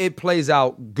me, it plays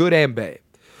out good and bad.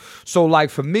 So like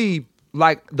for me,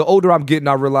 like the older I'm getting,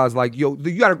 I realize like, yo,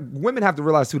 women have to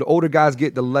realize too, the older guys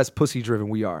get, the less pussy driven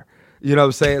we are. You know what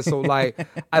I'm saying? So like,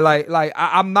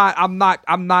 I'm not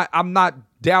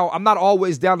down. I'm not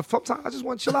always down. Sometimes I just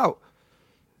want to chill out.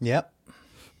 Yep.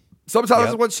 Sometimes I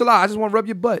just want to chill out. I just want to rub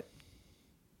your butt.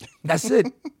 That's it.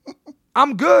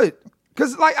 I'm good.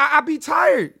 Cause like I be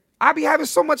tired. I be having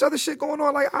so much other shit going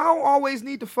on. Like I don't always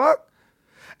need to fuck.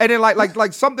 And then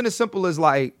like something as simple as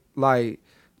like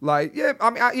yeah. I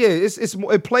mean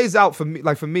it plays out for me.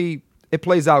 Like for me, it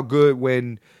plays out good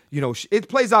when. You know, it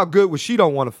plays out good when she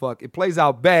don't want to fuck. It plays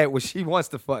out bad when she wants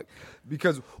to fuck.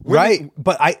 Because right,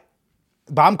 but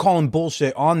I'm calling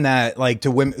bullshit on that, like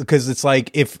to women, because it's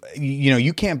like if you know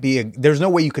you can't be. There's no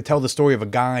way you could tell the story of a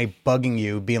guy bugging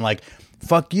you, being like,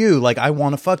 "Fuck you," like I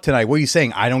want to fuck tonight. What are you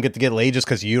saying? I don't get to get laid just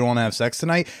because you don't want to have sex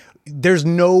tonight? There's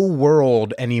no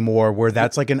world anymore where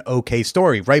that's like an okay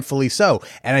story, rightfully so.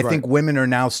 And I think women are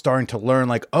now starting to learn,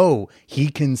 like, oh, he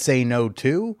can say no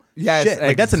too. Yes, shit.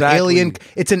 Like that's an alien.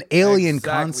 It's an alien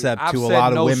concept to a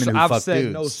lot of women who fuck dudes. I've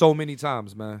said no so many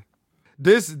times, man.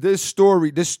 This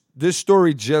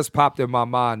story just popped in my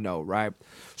mind, though, right?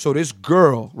 So this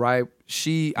girl, right?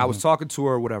 I was talking to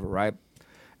her, or whatever, right?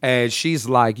 And she's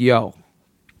like, "Yo,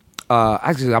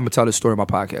 actually, I'm gonna tell this story on my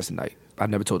podcast tonight. I've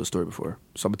never told the story before,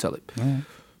 so I'm gonna tell it." Mm.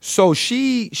 So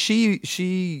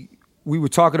we were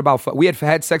talking about, we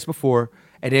had sex before,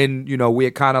 and then, you know, we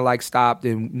had kind of like stopped,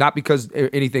 and not because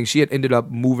anything, she had ended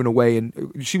up moving away,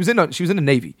 and she was in the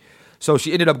Navy. So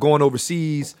she ended up going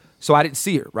overseas, so I didn't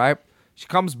see her, right? She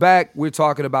comes back, we're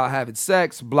talking about having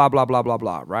sex, blah, blah, blah, blah,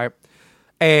 blah, right?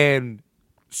 And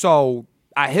so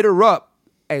I hit her up,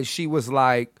 and she was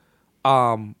like,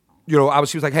 you know,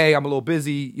 she was like, hey, I'm a little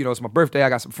busy. You know, it's my birthday. I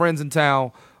got some friends in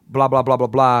town, blah, blah, blah, blah,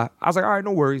 blah. I was like, all right,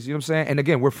 no worries. You know what I'm saying? And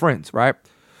again, we're friends, right?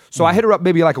 So I hit her up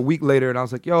maybe like a week later, and I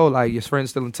was like, yo, like, your friend's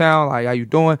still in town. Like, how you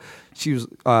doing? She was,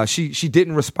 she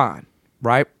didn't respond,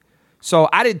 right? So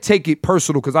I didn't take it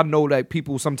personal because I know that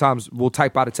people sometimes will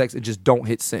type out a text and just don't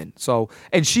hit send. So,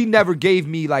 and she never gave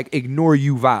me like ignore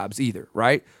you vibes either,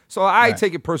 right? So I didn't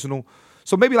take it personal.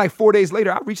 So maybe like 4 days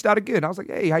later, I reached out again. I was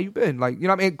like, hey, how you been? Like, you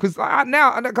know what I mean? Because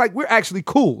now, like, we're actually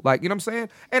cool. Like, you know what I'm saying?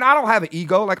 And I don't have an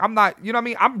ego. Like, I'm not, you know what I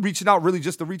mean? I'm reaching out really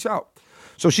just to reach out.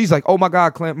 So she's like, oh my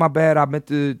God, Clint, my bad. I meant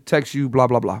to text you, blah,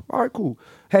 blah, blah. All right, cool.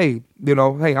 Hey, you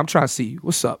know, hey, I'm trying to see you.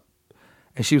 What's up?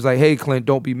 And she was like, hey, Clint,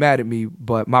 don't be mad at me,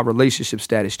 but my relationship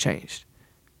status changed.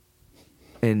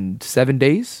 In 7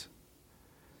 days?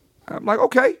 I'm like,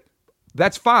 okay,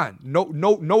 that's fine.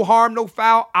 No harm, no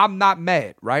foul. I'm not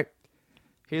mad, right?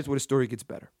 Here's where the story gets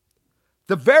better.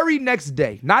 The very next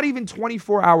day, not even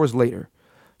 24 hours later,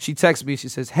 she texts me. She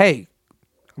says, hey,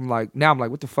 I'm like,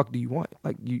 what the fuck do you want?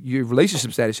 Like, your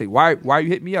relationship status changed. Why are you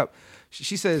hitting me up?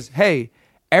 She says, hey,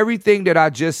 everything that I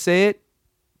just said,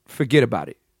 forget about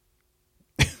it.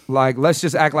 Like, let's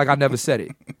just act like I never said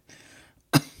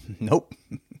it. Nope.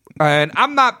 And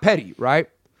I'm not petty, right?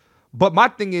 But my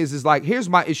thing is like, here's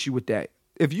my issue with that.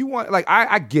 If you want, like,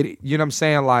 I get it. You know what I'm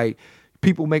saying? Like,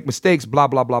 people make mistakes, blah,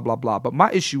 blah, blah, blah, blah. But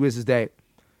my issue is that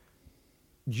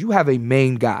you have a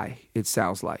main guy, it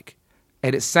sounds like.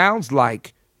 And it sounds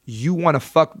like you want to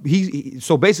fuck.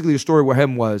 So basically the story with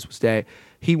him was that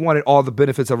he wanted all the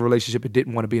benefits of a relationship and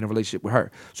didn't want to be in a relationship with her.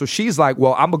 So she's like,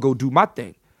 well, I'm going to go do my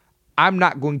thing. I'm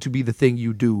not going to be the thing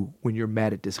you do when you're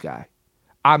mad at this guy.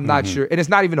 I'm not sure. And it's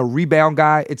not even a rebound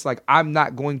guy. It's like, I'm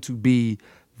not going to be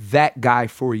that guy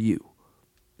for you.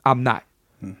 I'm not.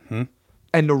 Mm-hmm.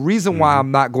 And the reason why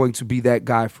I'm not going to be that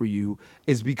guy for you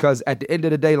is because at the end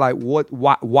of the day, like, why?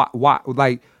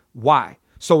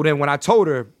 So then when I told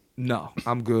her, no,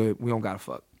 I'm good. We don't gotta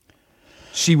fuck.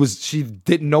 She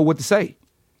didn't know what to say.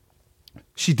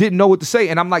 She didn't know what to say.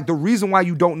 And I'm like, the reason why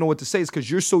you don't know what to say is because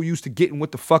you're so used to getting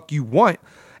what the fuck you want.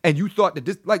 And you thought that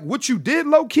this, like, what you did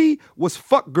low key was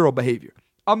fuck girl behavior.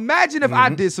 Imagine if I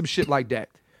did some shit like that.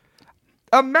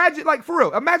 Imagine, like, for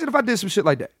real, imagine if I did some shit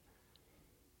like that.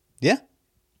 Yeah.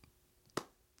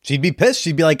 She'd be pissed.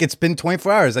 She'd be like, "It's been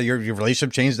 24 hours. That your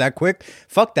relationship changed that quick.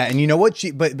 Fuck that." And you know what?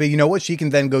 But you know what? She can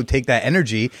then go take that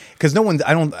energy because no one.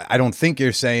 I don't think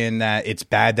you're saying that it's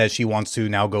bad that she wants to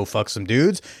now go fuck some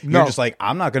dudes. You're just like,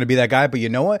 I'm not going to be that guy. But you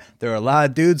know what? There are a lot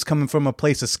of dudes coming from a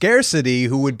place of scarcity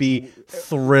who would be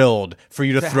thrilled for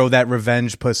you to throw that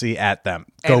revenge pussy at them.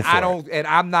 Go for it. And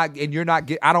I'm not. And you're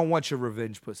not. I don't want your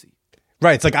revenge pussy.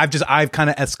 Right. It's like I've kind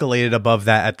of escalated above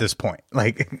that at this point.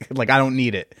 Like I don't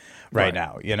need it right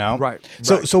now, you know? Right.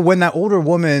 So when that older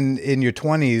woman in your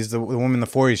 20s, the woman in the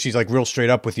 40s, she's like real straight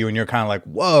up with you and you're kind of like,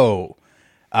 whoa.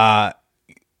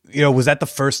 You know, was that the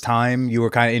first time you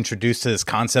were kind of introduced to this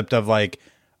concept of like,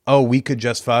 oh, we could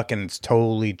just fuck and it's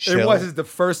totally chill? It wasn't the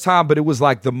first time, but it was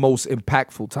like the most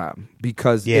impactful time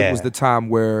because it was the time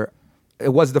where it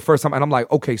was the first time. And I'm like,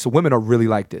 okay, so women are really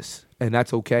like this. And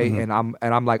that's okay, and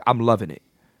I'm like, I'm loving it.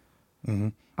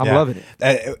 I'm loving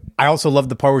it. I also love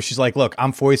the part where she's like, "Look,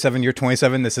 I'm 47, you're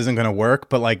 27. This isn't gonna work."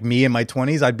 But like me in my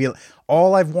 20s, I'd be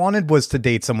all I've wanted was to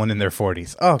date someone in their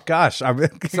 40s. Oh gosh,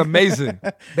 it's amazing.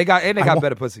 They got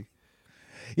better pussy.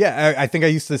 Yeah, I think I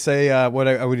used to say what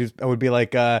I would be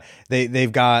like.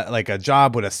 They've got like a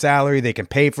job with a salary. They can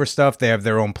pay for stuff. They have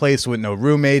their own place with no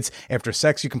roommates. After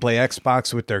sex, you can play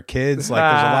Xbox with their kids. Like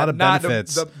there's a lot of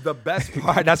benefits. The best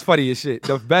part, that's funny as shit.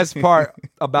 The best part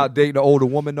about dating an older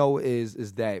woman though is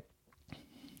that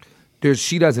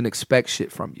she doesn't expect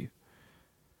shit from you.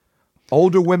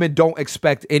 Older women don't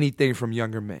expect anything from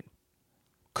younger men.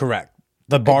 Correct.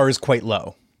 The bar is quite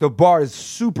low. The bar is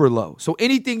super low. So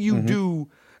anything you do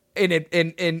in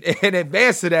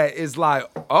advance of that is like,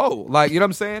 oh, like, you know what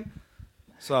I'm saying?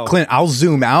 So Clint, I'll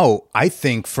zoom out. I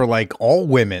think for like all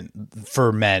women,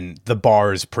 for men, the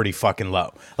bar is pretty fucking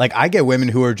low. Like I get women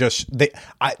who are just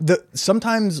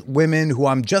sometimes women who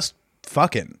I'm just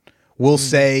fucking will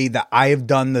say that I have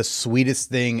done the sweetest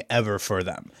thing ever for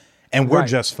them, and we're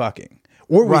just fucking.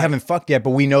 Or we haven't fucked yet,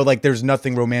 but we know like there's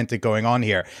nothing romantic going on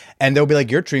here. And they'll be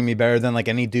like, "You're treating me better than like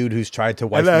any dude who's tried to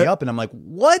wife me up." And I'm like,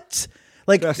 "What?"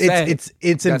 Like it's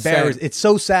embarrassing. It's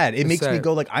so sad. It makes me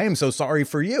go like, "I am so sorry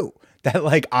for you that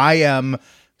like I am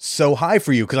so high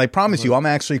for you," because I promise you I'm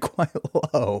actually quite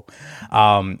low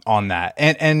on that.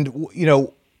 And you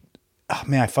know, oh,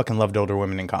 man, I fucking loved older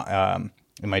women in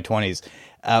my 20s.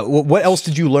 What else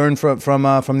did you learn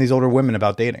from these older women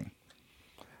about dating?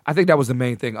 I think that was the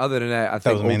main thing. Other than that, I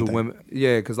think older women,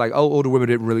 because like older women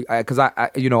didn't really, because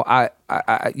a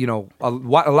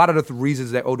lot of the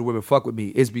reasons that older women fuck with me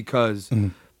is because,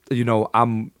 you know,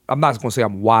 I'm not gonna say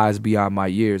I'm wise beyond my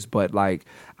years, but like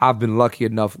I've been lucky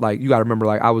enough. Like you got to remember,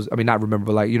 like not remember,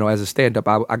 but like you know, as a stand up,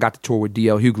 I got to tour with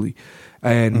DL Hughley.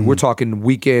 And we're talking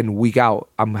week in, week out.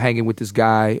 I'm hanging with this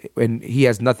guy, and he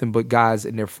has nothing but guys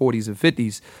in their 40s and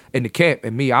 50s in the camp.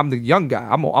 And me, I'm the young guy.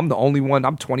 I'm the only one.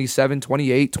 I'm 27,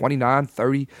 28, 29,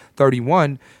 30,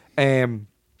 31. And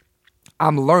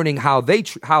I'm learning how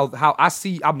I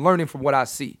see. I'm learning from what I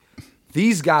see.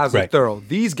 These guys are thorough.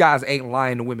 These guys ain't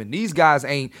lying to women. These guys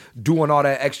ain't doing all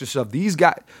that extra stuff. These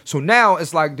guys. So now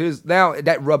it's like now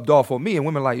that rubbed off on me, and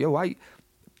women are like, yo,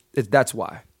 that's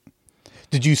why.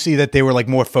 Did you see that they were like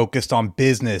more focused on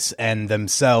business and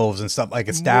themselves and stuff, like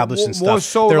established and stuff? More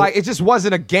so, like it just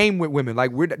wasn't a game with women.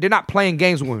 Like they're not playing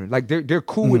games with women. Like they're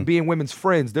cool with being women's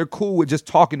friends. They're cool with just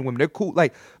talking to women. They're cool.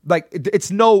 Like there's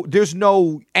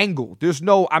no angle. There's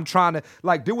no I'm trying to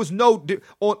like. There was no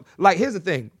like. Here's the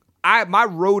thing. My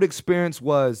road experience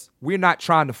was we're not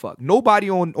trying to fuck. Nobody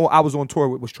I was on tour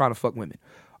with was trying to fuck women.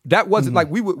 That wasn't like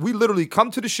we literally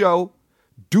come to the show,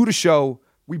 do the show.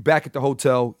 We back at the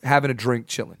hotel having a drink,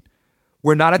 chilling.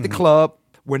 We're not at the club.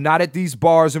 We're not at these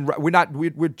bars, and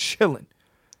we're chilling.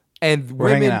 And we're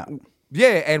hanging out.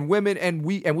 Yeah, and women, and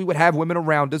we would have women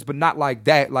around us, but not like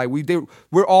that. Like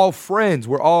we're all friends.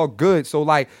 We're all good. So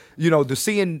like you know, the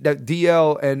seeing that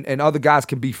DL and other guys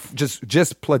can be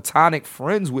just platonic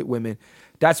friends with women.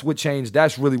 That's what changed.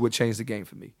 That's really what changed the game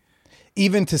for me.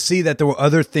 Even to see that there were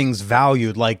other things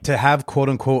valued, like to have quote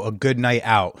unquote a good night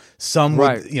out. Some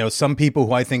would, you know, some people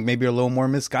who I think maybe are a little more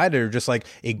misguided are just like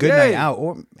a good night out,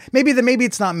 or maybe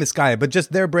it's not misguided, but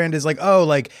just their brand is like, oh,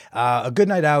 like a good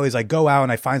night out is I go out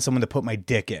and I find someone to put my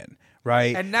dick in,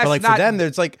 right? And that's but like not, for them,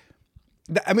 there's like.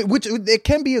 I mean, which it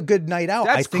can be a good night out.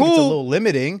 That's I think cool. it's a little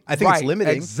limiting. I think it's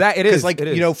limiting. Exactly, it is. Because, like,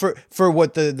 you know, for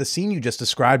what the scene you just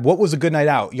described, what was a good night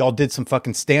out? Y'all did some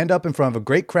fucking stand up in front of a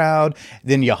great crowd.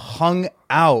 Then you hung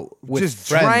out with just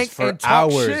friends for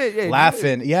hours, shit.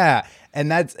 laughing. Yeah.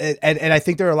 And I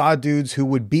think there are a lot of dudes who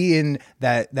would be in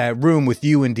that room with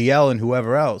you and DL and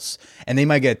whoever else, and they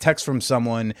might get a text from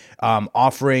someone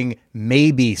offering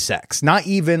maybe sex, not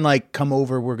even like come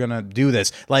over, we're gonna do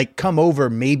this, like come over,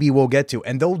 maybe we'll get to,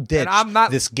 and they'll ditch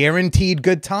this guaranteed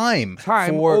good time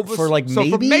for like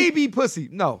maybe. For maybe pussy.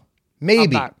 No,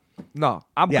 maybe.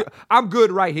 I'm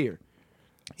good right here.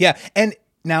 Yeah, and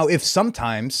now if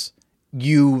sometimes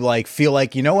you like feel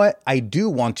like, you know what, I do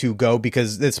want to go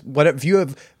because if you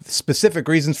have specific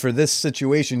reasons for this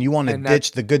situation, you want to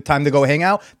ditch the good time to go hang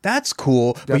out, that's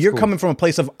cool. But you're coming from a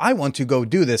place of, I want to go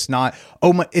do this, not,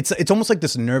 oh my, it's almost like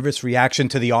this nervous reaction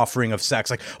to the offering of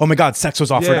sex. Like, oh my God, sex was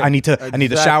offered. I need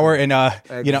to shower and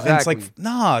you know, and it's like,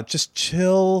 nah, just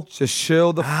chill. Just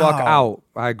chill the fuck out.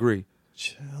 I agree.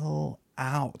 Chill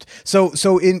out.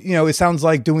 So in, you know, it sounds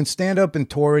like doing stand up and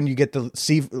touring, you get to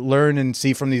learn and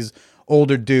see from these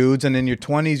older dudes, and in your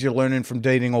 20s you're learning from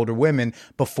dating older women.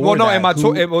 Before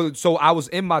so I was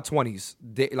in my 20s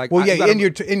in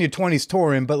your 20s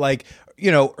touring, but like,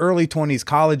 you know, early 20s,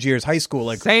 college years, high school,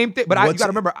 like same thing. But you gotta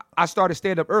remember, I started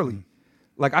stand up early.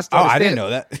 Like I didn't know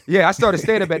that. Yeah, I started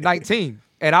stand up at 19,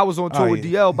 and I was on tour with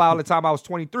DL by the time I was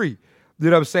 23. You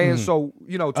know what I'm saying? So,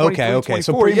 you know, 23,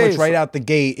 so pretty much right out the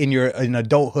gate in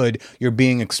adulthood, you're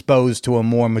being exposed to a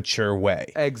more mature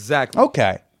way. Exactly.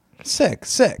 Okay. Sick.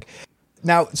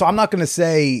 Now, so I'm not going to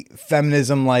say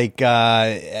feminism like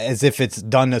as if it's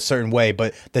done a certain way,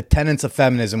 but the tenets of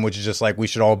feminism, which is just like we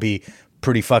should all be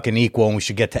pretty fucking equal and we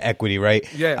should get to equity,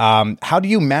 right? Yeah. How do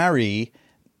you marry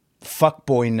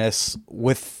fuckboyness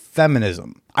with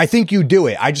feminism? I think you do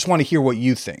it. I just want to hear what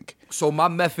you think. So my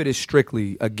method is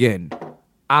strictly, again,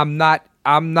 I'm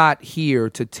not here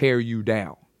to tear you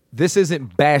down. This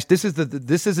isn't bash. This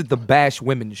isn't the bash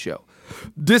women show.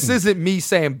 This isn't me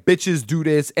saying bitches do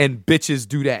this and bitches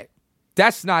do that.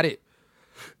 That's not it.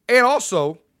 And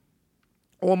also,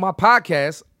 on my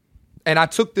podcast, and I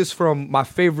took this from my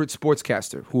favorite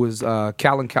sportscaster, who is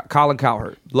Colin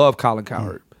Cowherd. Love Colin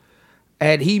Cowherd.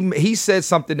 And he said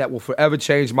something that will forever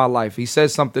change my life. He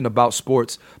says something about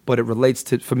sports, but it relates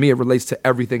to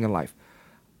everything in life.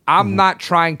 I'm not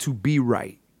trying to be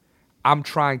right. I'm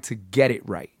trying to get it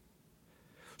right.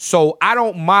 So I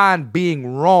don't mind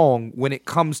being wrong when it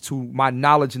comes to my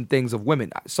knowledge and things of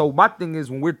women. So my thing is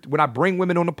when I bring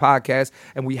women on the podcast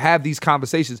and we have these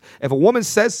conversations, if a woman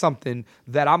says something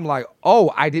that I'm like,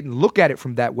 oh, I didn't look at it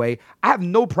from that way, I have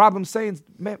no problem saying,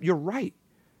 man, you're right.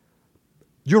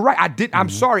 You're right. I'm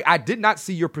sorry. I did not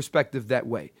see your perspective that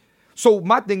way. So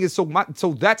my thing is, so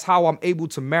that's how I'm able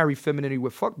to marry femininity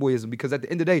with fuckboyism, because at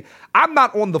the end of the day, I'm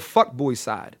not on the fuckboy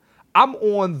side. I'm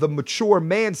on the mature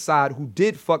man side who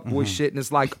did fuckboy shit, and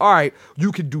it's like, all right,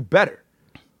 you can do better.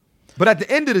 But at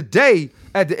the end of the day,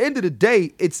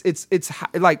 it's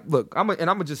like, look, I'm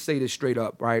gonna just say this straight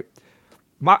up, right?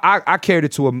 I catered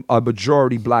it to a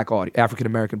majority black audience, African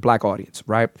American black audience,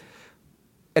 right?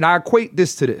 And I equate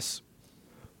this to this: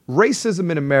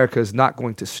 racism in America is not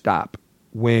going to stop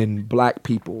when black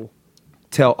people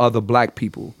tell other black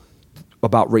people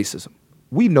about racism.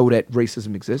 We know that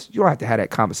racism exists. You don't have to have that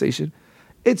conversation.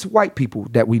 It's white people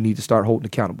that we need to start holding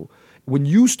accountable. When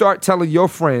you start telling your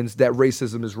friends that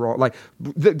racism is wrong, like,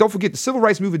 don't forget, the civil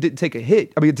rights movement didn't take a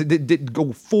hit. I mean, it didn't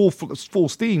go full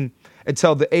steam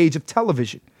until the age of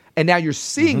television. And now you're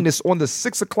seeing this on the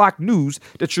 6 o'clock news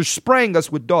that you're spraying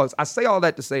us with dogs. I say all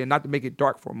that to say, and not to make it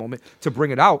dark for a moment, to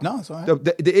bring it out. No, it's all right.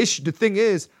 The thing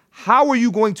is, how are you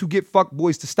going to get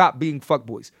fuckboys to stop being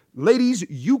fuckboys? Ladies,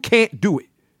 you can't do it.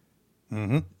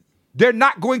 They're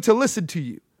not going to listen to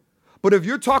you. But if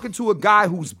you're talking to a guy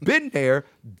who's been there,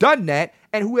 done that,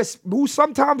 and who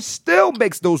sometimes still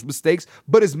makes those mistakes,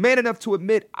 but is man enough to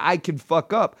admit, I can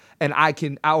fuck up, and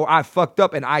I fucked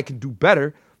up and I can do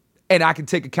better, and I can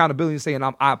take accountability and saying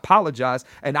I apologize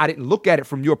and I didn't look at it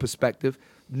from your perspective.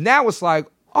 Now it's like,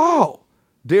 oh,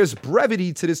 there's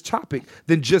brevity to this topic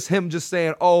than just him just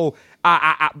saying, oh,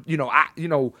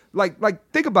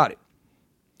 like think about it.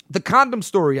 The condom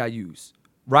story I use,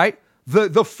 right? The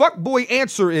fuckboy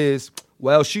answer is,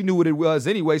 well, she knew what it was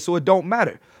anyway, so it don't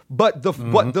matter. But the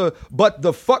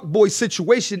fuckboy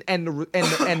situation and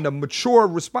the mature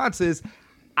response is,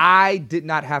 I did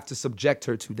not have to subject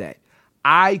her to that.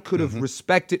 I could have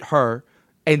respected her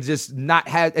and just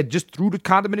just threw the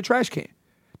condom in the trash can.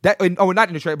 Not in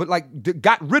the trash, but like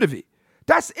got rid of it.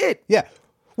 That's it. Yeah.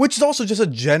 Which is also just a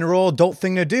general adult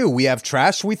thing to do. We have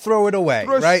trash, we throw it away,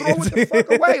 right? Throw it the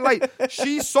fuck away. Like,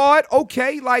 she saw it,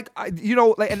 okay. Like,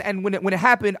 and when it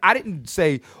happened, I didn't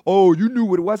say, oh, you knew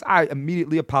what it was. I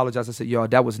immediately apologized. I said, yo,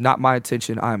 that was not my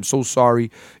intention. I am so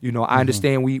sorry. I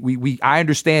understand I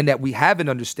understand that we have an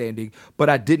understanding, but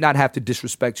I did not have to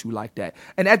disrespect you like that.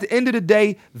 And at the end of the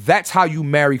day, that's how you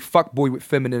marry fuckboy with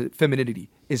femininity,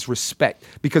 is respect.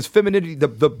 Because femininity,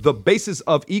 the basis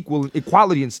of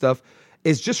equality and stuff,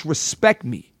 is just respect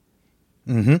me.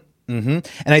 And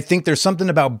I think there's something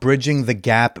about bridging the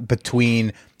gap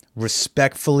between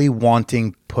respectfully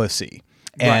wanting pussy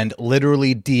and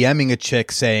literally DMing a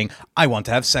chick saying, I want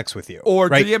to have sex with you. Or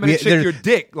DMing a chick your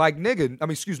dick. Like, nigga, I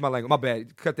mean, excuse my language. My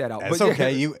bad. Cut that out. It's but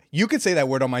okay. You could say that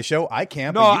word on my show. I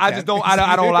can't. No, I just don't.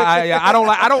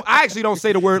 I actually don't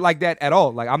say the word like that at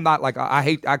all. Like, I'm not like,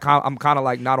 I'm kind of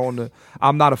like not on the,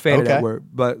 I'm not a fan of that word.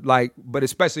 But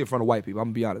especially in front of white people.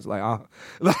 I'm going to be honest. Like, I'm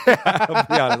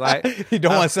be honest. Like, you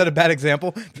don't want to set a bad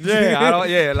example? Yeah, I don't,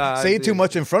 yeah. Like, say it too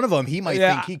much in front of him. He might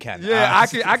think he can. Yeah,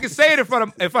 I can say it in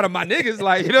front of my niggas.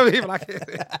 Like, you know what I mean? Like,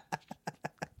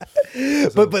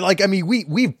 but like, I mean,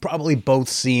 we've probably both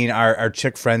seen our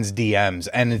chick friends' DMs,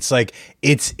 and it's like,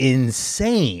 it's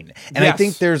insane. And I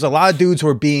think there's a lot of dudes who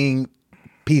are being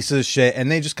pieces of shit,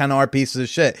 and they just kind of are pieces of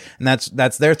shit, and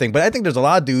that's their thing. But I think there's a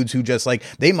lot of dudes who just like,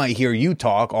 they might hear you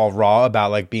talk all raw about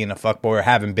like being a fuckboy or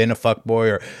having been a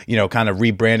fuckboy, or kind of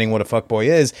rebranding what a fuckboy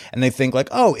is, and they think like,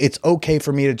 oh, it's okay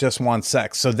for me to just want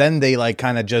sex. So then they like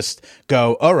kind of just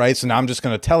go, all right, so now I'm just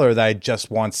gonna tell her that I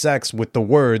just want sex with the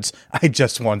words, I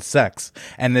just want sex.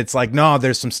 And it's like, no,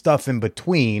 there's some stuff in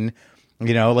between,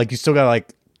 like you still gotta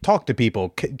like talk to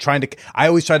people, I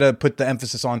always try to put the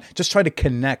emphasis on just try to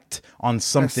connect on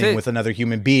something with another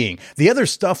human being. The other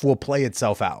stuff will play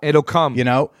itself out. It'll come.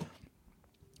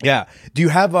 Yeah. Do you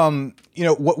have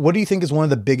what do you think is one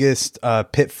of the biggest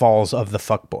pitfalls of the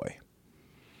fuckboy?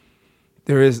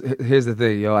 Here's the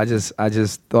thing, yo. I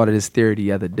just thought of this theory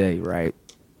the other day, right?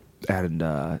 And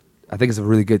I think it's a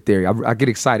really good theory. I get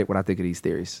excited when I think of these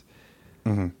theories.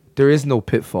 There is no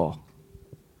pitfall.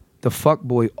 The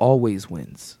fuckboy always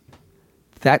wins.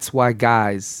 That's why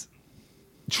guys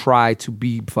try to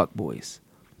be fuckboys.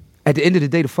 At the end of the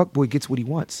day, the fuckboy gets what he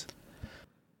wants.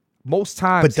 Most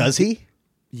times. But does he?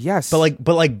 Yes. But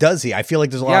like, does he? I feel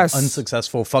like there's a lot of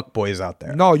unsuccessful fuckboys out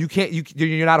there. No, you can't.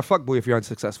 You're not a fuckboy if you're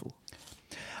unsuccessful.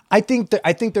 I think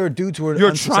there are dudes who are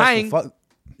unsuccessful.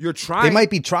 You're trying. They might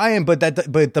be trying, but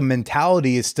the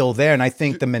mentality is still there, and I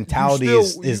think the mentality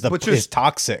is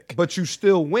toxic. But you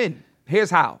still win.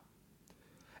 Here's how.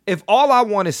 If all I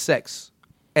want is sex,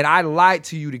 and I lied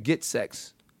to you to get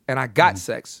sex, and I got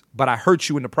sex, but I hurt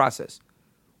you in the process,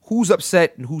 who's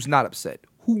upset and who's not upset?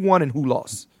 Who won and who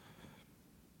lost?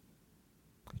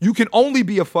 You can only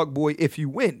be a fuckboy if you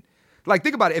win. Like,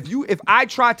 think about it. If I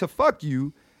tried to fuck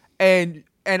you, and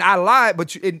I lied,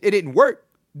 but it didn't work,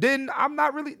 then I'm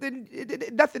not really. Then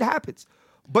nothing happens.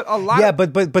 But a lot.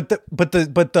 But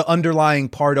the underlying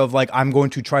part of like, I'm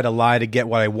going to try to lie to get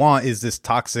what I want is this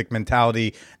toxic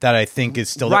mentality that I think is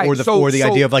still right. or the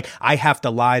idea of like, I have to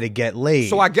lie to get laid.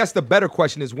 So I guess the better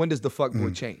question is, when does the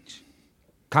fuckboy change?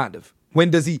 Kind of. When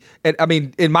does he? And I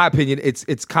mean, in my opinion,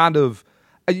 it's kind of,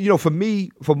 for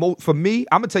me, I'm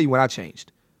gonna tell you when I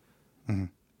changed.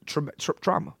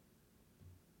 Trauma.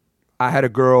 I had a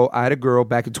girl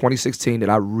back in 2016 that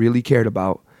I really cared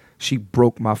about. She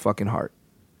broke my fucking heart.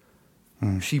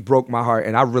 She broke my heart,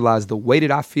 and I realized the way that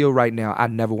I feel right now, I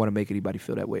never want to make anybody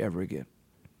feel that way ever again.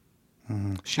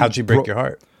 How'd she break your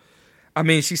heart? I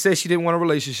mean, she said she didn't want a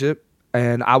relationship,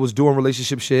 and I was doing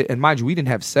relationship shit. And mind you, we didn't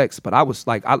have sex, but I was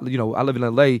like, I live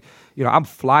in LA. I'm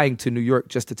flying to New York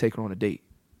just to take her on a date.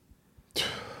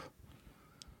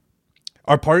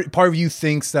 Our part of you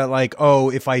thinks that like, oh,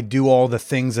 if I do all the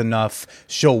things enough,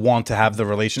 she'll want to have the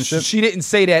relationship. She didn't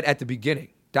say that at the beginning.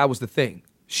 That was the thing.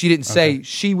 She didn't say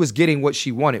she was getting what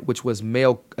she wanted, which was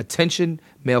male attention,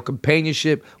 male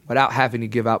companionship, without having to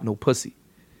give out no pussy.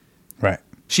 Right.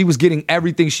 She was getting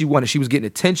everything she wanted. She was getting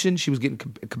attention. She was getting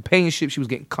companionship. She was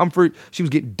getting comfort. She was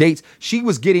getting dates. She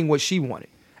was getting what she wanted.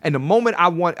 And the moment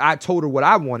I told her what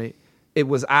I wanted, it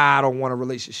was, I don't want a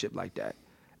relationship like that.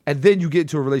 And then you get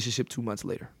into a relationship 2 months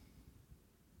later.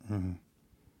 And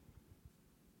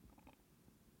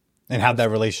how'd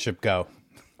that relationship go?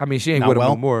 I mean, she ain't with him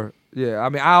no more. Yeah, I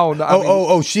mean, I don't know.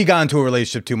 Oh, she got into a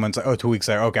relationship 2 months. 2 weeks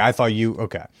later. Okay, I thought you.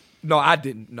 Okay. No, I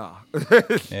didn't. No.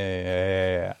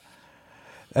 Yeah.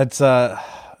 That's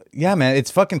Yeah, man, it's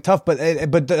fucking tough, but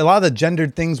a lot of the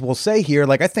gendered things we'll say here,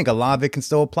 like I think a lot of it can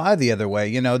still apply the other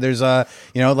way. There's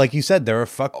like you said, there are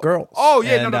fuck girls. Oh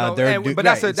yeah, no. But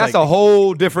that's a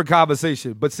whole different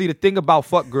conversation. But see, the thing about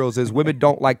fuck girls is women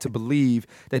don't like to believe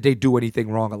that they do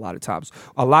anything wrong. A lot of times,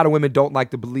 a lot of women don't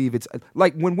like to believe it's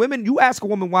like when you ask a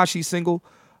woman why she's single,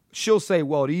 she'll say,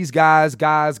 "Well, these guys,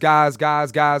 well, guys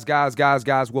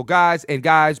and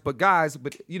guys, but guys."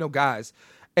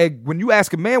 And when you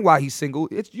ask a man why he's single,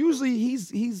 it's usually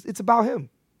it's about him.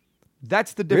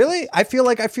 That's the difference. Really? I feel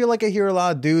like I hear a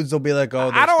lot of dudes. They'll be like,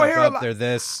 "Oh, they're stuck up. They're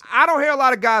this." I don't hear a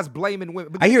lot of guys blaming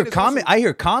women. I hear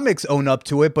comics own up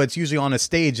to it, but it's usually on a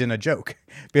stage in a joke.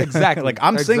 Exactly. Like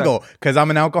I'm single because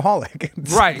I'm an alcoholic.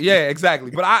 Right? Yeah.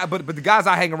 Exactly. But the guys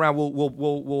I hang around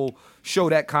will show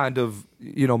that kind of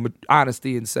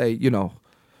honesty and say Yeah.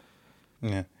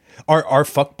 Are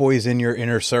fuckboys in your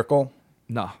inner circle?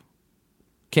 Nah.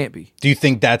 Can't be. Do you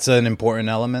think that's an important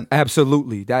element?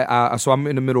 Absolutely. So I'm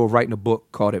in the middle of writing a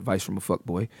book called Advice from a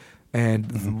Fuckboy. And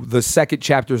the second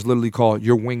chapter is literally called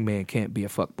Your Wingman Can't Be a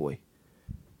Fuckboy.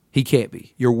 He can't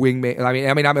be. Your wingman.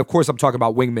 I mean, of course I'm talking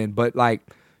about wingmen, but like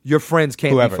your friends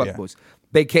can't be fuckboys.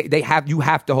 Yeah. You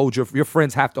have to hold your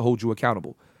friends have to hold you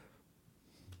accountable.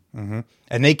 Mm-hmm.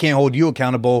 And they can't hold you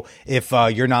accountable if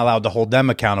you're not allowed to hold them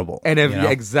accountable. And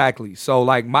exactly. So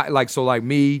like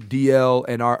me, DL,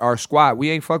 and our squad,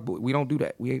 we ain't fuckboy. We don't do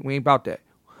that. We ain't about that.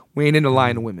 We ain't in the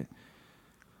line of women.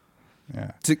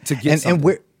 Yeah. To get something. And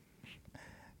we're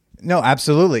no,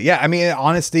 absolutely. Yeah. I mean,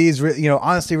 honesty is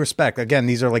honesty, respect. Again,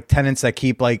 these are like tenets that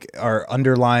keep are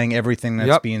underlying everything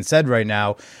that's being said right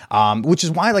now. Which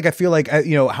is why I feel like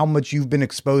how much you've been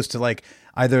exposed to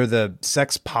either the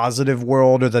sex positive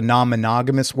world or the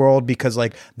non-monogamous world, because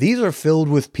these are filled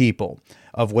with people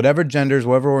of whatever genders,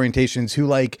 whatever orientations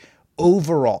who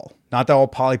overall, not that all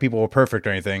poly people are perfect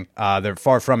or anything. They're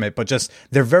far from it, but just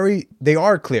they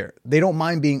are clear. They don't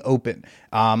mind being open.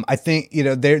 I think,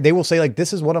 they will say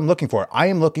this is what I'm looking for. I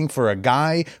am looking for a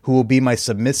guy who will be my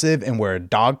submissive and wear a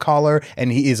dog collar,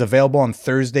 and he is available on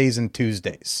Thursdays and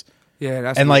Tuesdays. Yeah,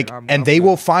 that's they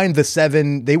will find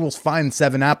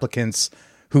seven applicants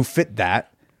who fit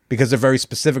that because they're very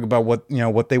specific about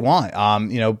what they want.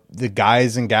 The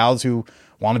guys and gals who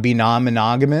want to be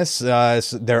non-monogamous,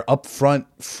 they're upfront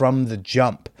from the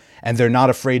jump and they're not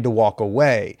afraid to walk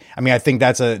away. I mean, I think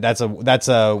that's where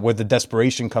the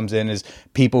desperation comes in, is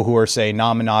people who are, say,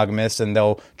 non-monogamous and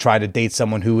they'll try to date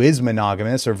someone who is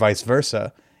monogamous or vice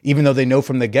versa, even though they know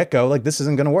from the get-go, this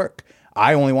isn't going to work.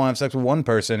 I only want to have sex with one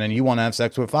person and you want to have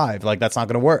sex with 5. That's not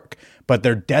going to work. But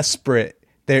they're desperate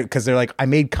because they're I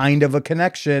made kind of a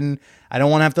connection. I don't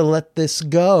want to have to let this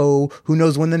go. Who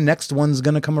knows when the next one's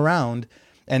going to come around?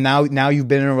 And now you've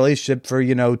been in a relationship for,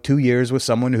 2 years with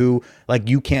someone who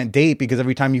you can't date because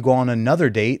every time you go on another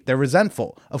date, they're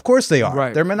resentful. Of course they are.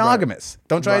 Right, they're monogamous. Right.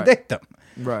 Don't try to date them.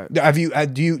 Right. Have you? Are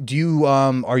you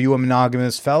a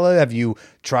monogamous fella? Have you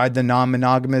tried the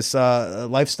non-monogamous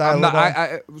lifestyle? I'm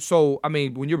not, so I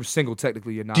mean, when you're single,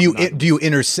 technically you're not. Do you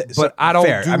intersect? But I don't.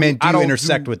 Fair. Do you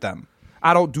intersect with them?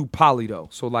 I don't do poly though.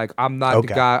 So I'm not the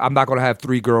guy. I'm not gonna have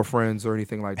 3 girlfriends or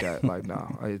anything like that.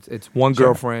 No, it's one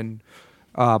girlfriend.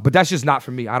 But that's just not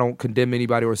for me. I don't condemn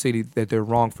anybody or say that they're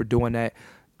wrong for doing that.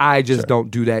 I just don't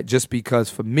do that just because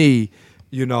for me,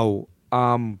 it's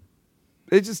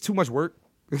just too much work.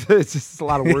 It's just a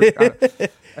lot of work,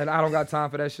 and I don't got time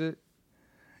for that shit.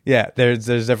 Yeah, there's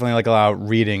definitely a lot of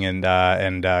reading and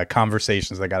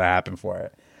conversations that got to happen for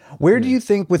it. Where do you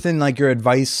think within your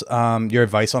advice on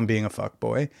being a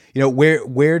fuckboy,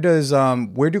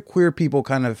 where do queer people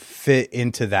kind of fit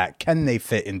into that? Can they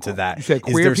fit into that? You said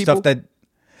queer people? Stuff that?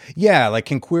 Yeah,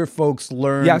 can queer folks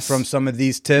learn from some of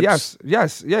these tips?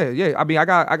 Yes, yeah. I mean, I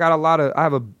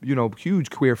have a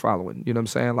huge queer following. You know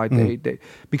what I'm saying? They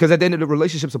because at the end of the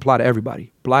relationships apply to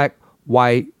everybody: black,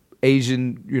 white,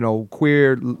 Asian,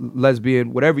 queer,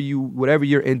 lesbian, whatever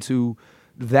you're into.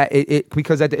 That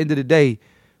because at the end of the day,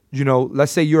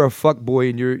 let's say you're a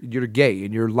fuckboy and you're gay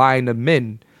and you're lying to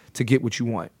men to get what you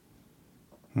want.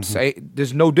 Mm-hmm. Say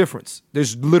there's no difference.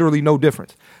 There's literally no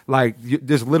difference.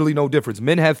 There's literally no difference.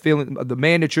 Men have feelings. The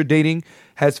man that you're dating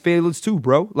has feelings too,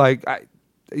 bro. I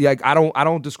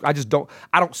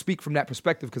don't speak from that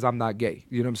perspective because I'm not gay.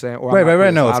 You know what I'm saying? Or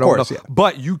right. No, of course. Yeah.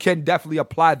 But you can definitely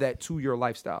apply that to your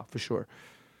lifestyle for sure.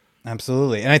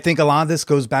 Absolutely. And I think a lot of this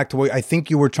goes back to what I think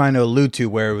you were trying to allude to,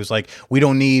 where it was we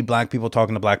don't need black people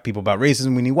talking to black people about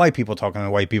racism. We need white people talking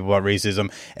to white people about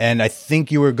racism. And I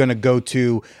think you were going to go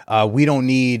to, we don't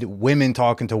need women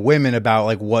talking to women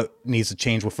about what needs to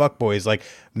change with fuckboys. Like,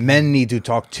 men need to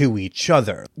talk to each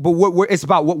other. But it's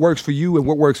about what works for you and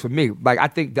what works for me. Like, I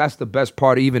think that's the best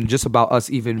part, even just about us,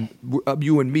 even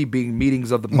you and me being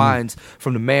meetings of the minds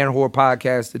from the Man Whore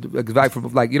podcast,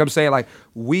 like, you know what I'm saying? Like,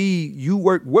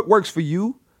 what works for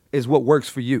you is what works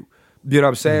for you. You know what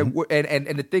I'm saying?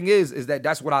 And the thing is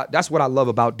that's what I love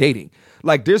about dating.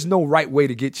 Like, there's no right way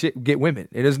to get women,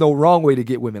 and there's no wrong way to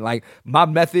get women. Like, my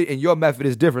method and your method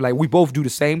is different. Like, we both do the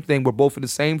same thing. We're both in the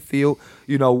same field,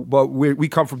 you know, but we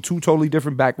come from two totally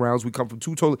different backgrounds. We come from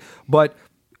but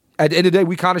at the end of the day,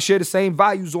 we kind of share the same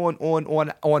values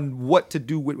on what to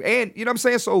do with, and you know what I'm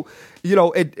saying? So, you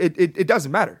know, it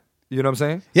doesn't matter. You know what I'm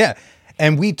saying? Yeah.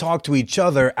 And we talk to each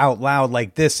other out loud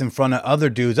like this in front of other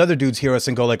dudes. Other dudes hear us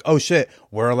and go like, oh shit,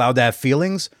 we're allowed to have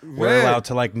feelings. We're allowed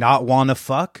to like not want to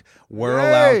fuck. We're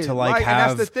allowed to like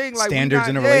have standards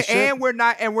in a relationship. And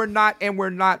we're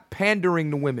not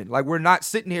pandering to women. Like, we're not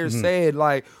sitting here saying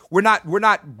like, we're not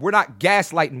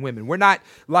gaslighting women. We're not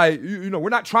like, you know, we're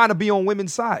not trying to be on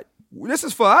women's side. This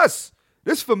is for us.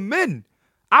 This is for men.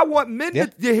 I want men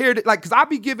to hear that, like, because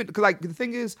like, the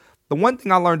thing is, the one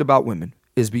thing I learned about women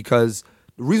is because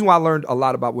the reason why I learned a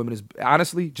lot about women is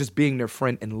honestly just being their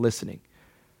friend and listening.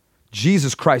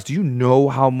 Jesus Christ, do you know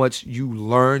how much you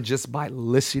learn just by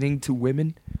listening to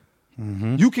women?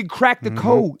 You can crack the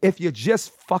code if you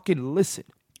just fucking listen.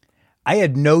 I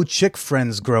had no chick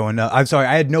friends growing up. I'm sorry,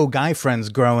 I had no guy friends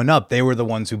growing up. They were the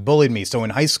ones who bullied me. So in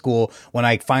high school, when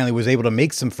I finally was able to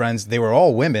make some friends, they were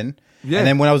all women. Yeah. And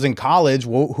then when I was in college,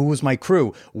 who was my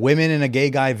crew? Women and a gay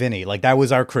guy, Vinny. Like, that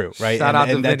was our crew, right? Shout out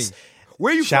to Vinny.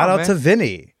 Where are you Shout from, out man? to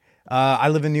Vinny. I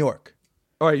live in New York.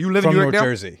 All right, you live in New York North now?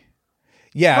 Jersey.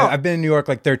 Yeah, I've been in New York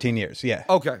like 13 years. Yeah.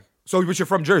 Okay. So, but you're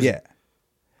from Jersey? Yeah.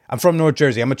 I'm from North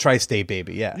Jersey. I'm a tri-state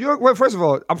baby. Yeah. Well, first of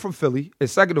all, I'm from Philly. And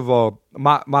second of all,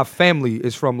 my family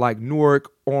is from like Newark,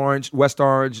 Orange, West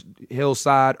Orange,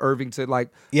 Hillside, Irvington. Like,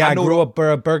 yeah, I grew up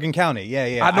Bergen County.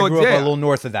 Yeah. I grew up a little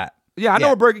north of that. Yeah, I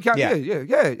know Bergen County.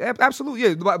 Yeah, absolutely.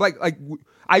 Yeah, like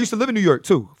I used to live in New York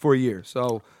too for a year.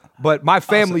 So, but my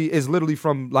family is literally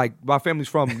my family's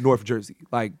from North Jersey.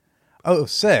 Like, oh,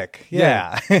 sick.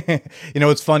 Yeah. You know,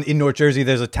 it's fun. In North Jersey,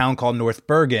 there's a town called North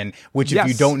Bergen, which if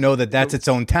you don't know that's its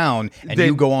own town and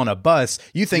you go on a bus,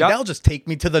 you think that'll just take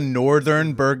me to the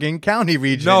northern Bergen County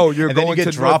region. No, you're and going then you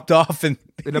get to dropped off in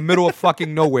the middle of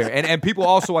fucking nowhere. And people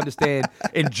also understand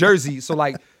in Jersey, so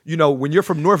like, you know, when you're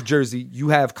from North Jersey, you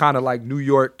have kind of like New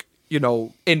York, you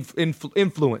know,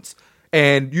 influence.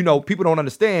 And, you know, people don't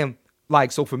understand,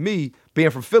 like, so for me,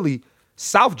 being from Philly,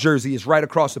 South Jersey is right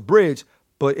across the bridge,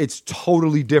 but it's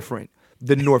totally different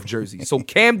than North Jersey. So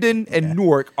Camden and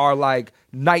Newark are like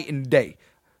night and day.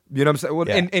 You know what I'm saying? Well,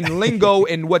 in lingo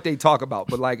and what they talk about.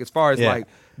 But like, as far as like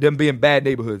them being bad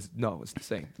neighborhoods, no, it's the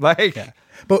same. Like,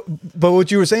 but what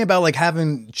you were saying about like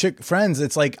having chick friends,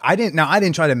 it's like I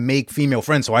didn't try to make female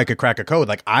friends so I could crack a code.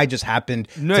 Like, I just happened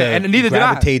to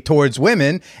gravitate towards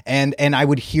women, and I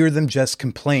would hear them just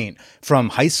complain from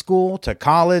high school to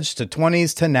college to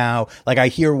 20s to now. Like, I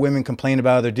hear women complain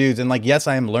about other dudes, and like, yes,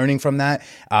 I am learning from that.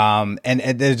 And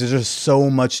there's just so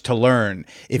much to learn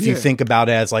if you think about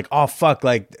it as like, oh fuck,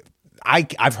 like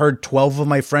I've heard 12 of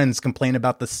my friends complain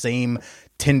about the same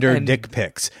Tinder dick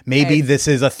pics. Maybe this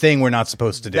is a thing we're not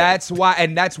supposed to do. That's why,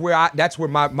 and that's where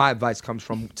my advice comes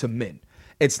from to men.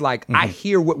 It's like, I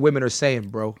hear what women are saying,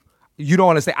 bro. You don't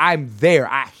understand. I'm there.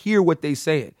 I hear what they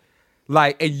saying.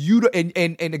 Like,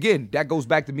 and again, that goes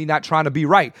back to me not trying to be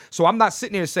right. So I'm not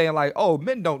sitting here saying like, oh,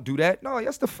 men don't do that. No,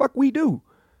 yes, the fuck we do.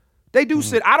 They do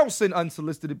send. I don't send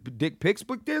unsolicited dick pics,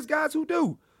 but there's guys who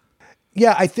do.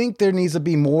 Yeah, I think there needs to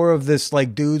be more of this,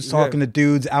 like, dudes talking to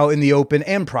dudes out in the open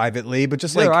and privately, but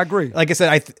just like, I agree. Like I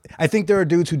said, I think there are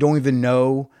dudes who don't even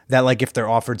know that, like, if they're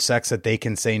offered sex, that they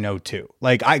can say no to.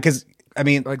 Like, because I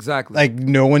mean, exactly. Like,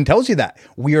 no one tells you that.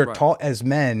 We are taught as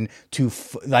men to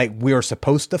like, we are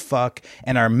supposed to fuck,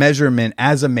 and our measurement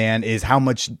as a man is how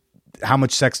much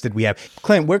sex did we have.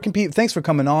 Clint, where can people, thanks for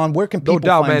coming on. Where can people find you?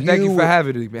 No doubt, man. You? Thank you for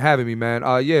having me,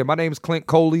 man. Yeah, my name is Clint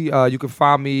Coley. You can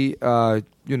find me,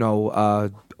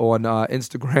 on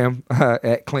Instagram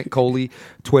at Clint Coley,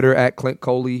 Twitter at Clint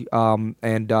Coley,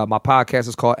 and my podcast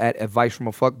is called At Advice from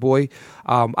a Fuckboy.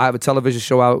 I have a television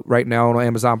show out right now on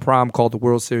Amazon Prime called The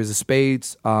World Series of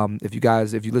Spades. If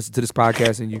you listen to this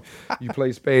podcast and you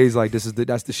play spades, like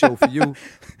that's the show for you.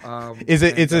 Is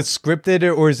it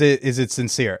scripted or is it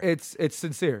sincere? It's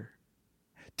sincere.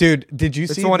 Dude, did you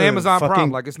see it's on Amazon Prime?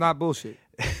 Like, it's not bullshit.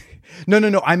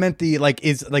 No. I meant the like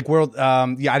is like world.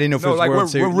 I didn't know if it was like World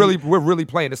Series. We're really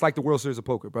playing. It's like the World Series of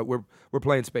Poker, but we're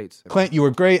playing spades. Clint, you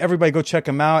were great. Everybody go check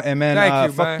him out. And man,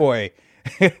 Thank you, Fuckboy.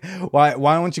 why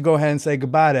don't you go ahead and say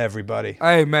goodbye to everybody?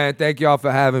 Hey, man, thank y'all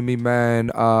for having me, man.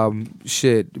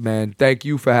 Shit, man, thank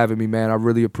you for having me, man. I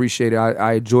really appreciate it.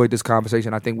 I enjoyed this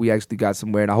conversation. I think we actually got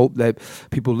somewhere, and I hope that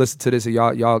people listen to this and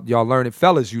y'all learn it.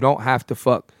 Fellas, you don't have to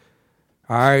fuck.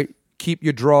 All right? Keep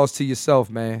your draws to yourself,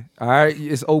 man. All right?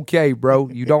 It's okay, bro.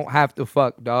 You don't have to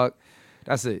fuck, dog.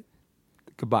 That's it.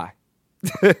 Goodbye.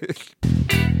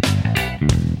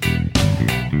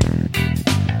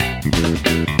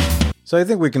 So I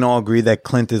think we can all agree that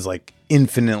Clint is like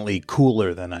infinitely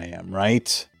cooler than I am,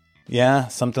 right? Yeah,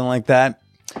 something like that.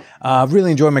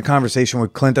 Really enjoyed my conversation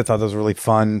with Clint. I thought that was really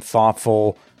fun,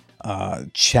 thoughtful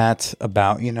chat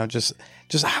about, just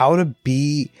how to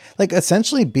be, like,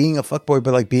 essentially being a fuckboy,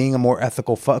 but like being a more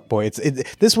ethical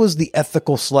fuckboy. This was the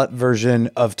ethical slut version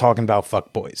of talking about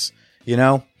fuckboys,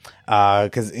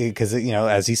 because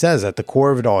as he says, at the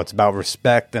core of it all, it's about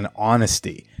respect and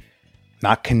honesty,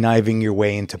 not conniving your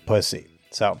way into pussy.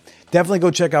 So definitely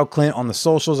go check out Clint on the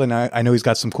socials. I know he's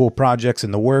got some cool projects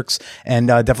in the works, and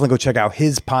definitely go check out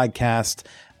his podcast,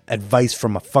 Advice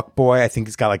from a Fuckboy. I think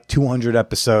he's got like 200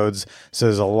 episodes. So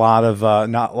there's a lot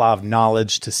of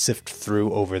knowledge to sift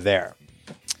through over there.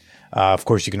 Of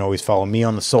course, you can always follow me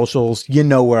on the socials. You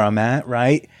know where I'm at,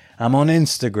 right? I'm on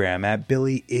Instagram at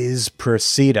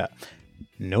BillyIsProceda.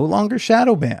 No longer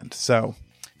shadow banned. So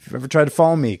if you've ever tried to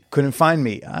follow me, couldn't find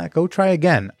me, go try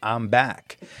again. I'm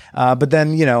back. But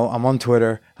then, I'm on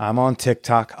Twitter. I'm on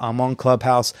TikTok. I'm on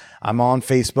Clubhouse. I'm on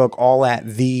Facebook, all at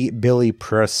the Billy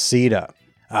Proceda.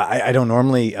 I don't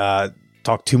normally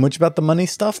talk too much about the money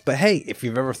stuff, but hey, if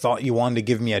you've ever thought you wanted to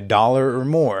give me $1 or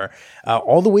more,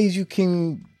 all the ways you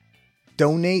can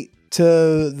donate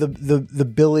to the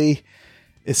Billy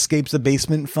Escapes the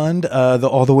Basement Fund,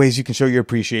 all the ways you can show your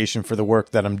appreciation for the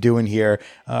work that I'm doing here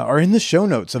are in the show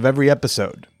notes of every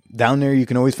episode. Down there, you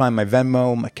can always find my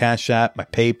Venmo, my Cash App, my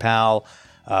PayPal,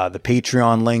 the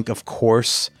Patreon link, of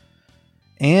course.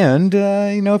 And,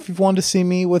 if you've wanted to see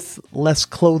me with less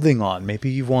clothing on,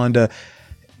 maybe you've wanted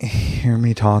to hear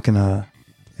me talk in a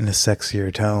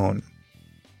sexier tone.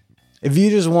 If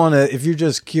you're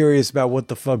just curious about what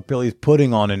the fuck Billy's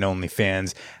putting on in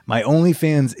OnlyFans, my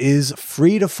OnlyFans is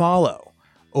free to follow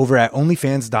over at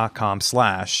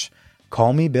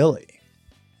onlyfans.com/callmebilly.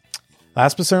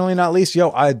 Last but certainly not least,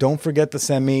 don't forget to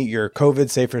send me your COVID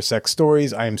safer sex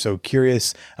stories. I am so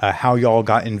curious how y'all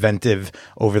got inventive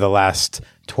over the last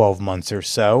 12 months or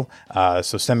so.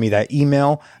 So send me that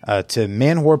email to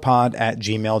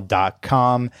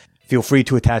manwhorepod@gmail.com. Feel free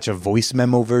to attach a voice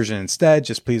memo version instead.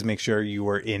 Just please make sure you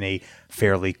are in a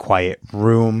fairly quiet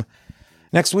room.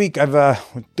 Next week, I've a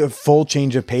full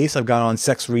change of pace. I've got on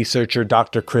sex researcher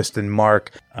Dr. Kristen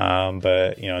Mark.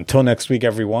 But until next week,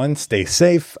 everyone, stay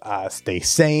safe, stay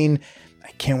sane. I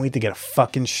can't wait to get a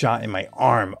fucking shot in my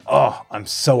arm. Oh, I'm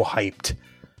so hyped.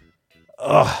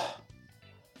 Ugh.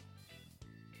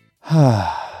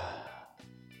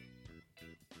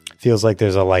 Feels like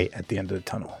there's a light at the end of the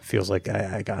tunnel. Feels like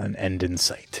I got an end in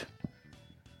sight.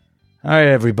 All right,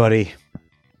 everybody.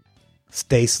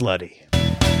 Stay slutty.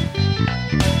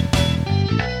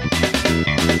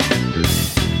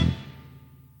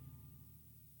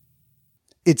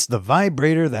 It's the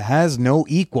vibrator that has no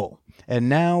equal. And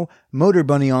now, Motor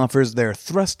Bunny offers their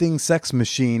thrusting sex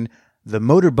machine, the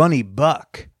Motor Bunny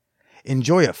Buck.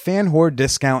 Enjoy a fan whore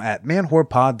discount at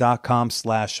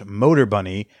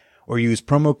manwhorepod.com/motorbunny or use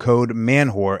promo code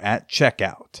manwhore at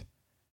checkout.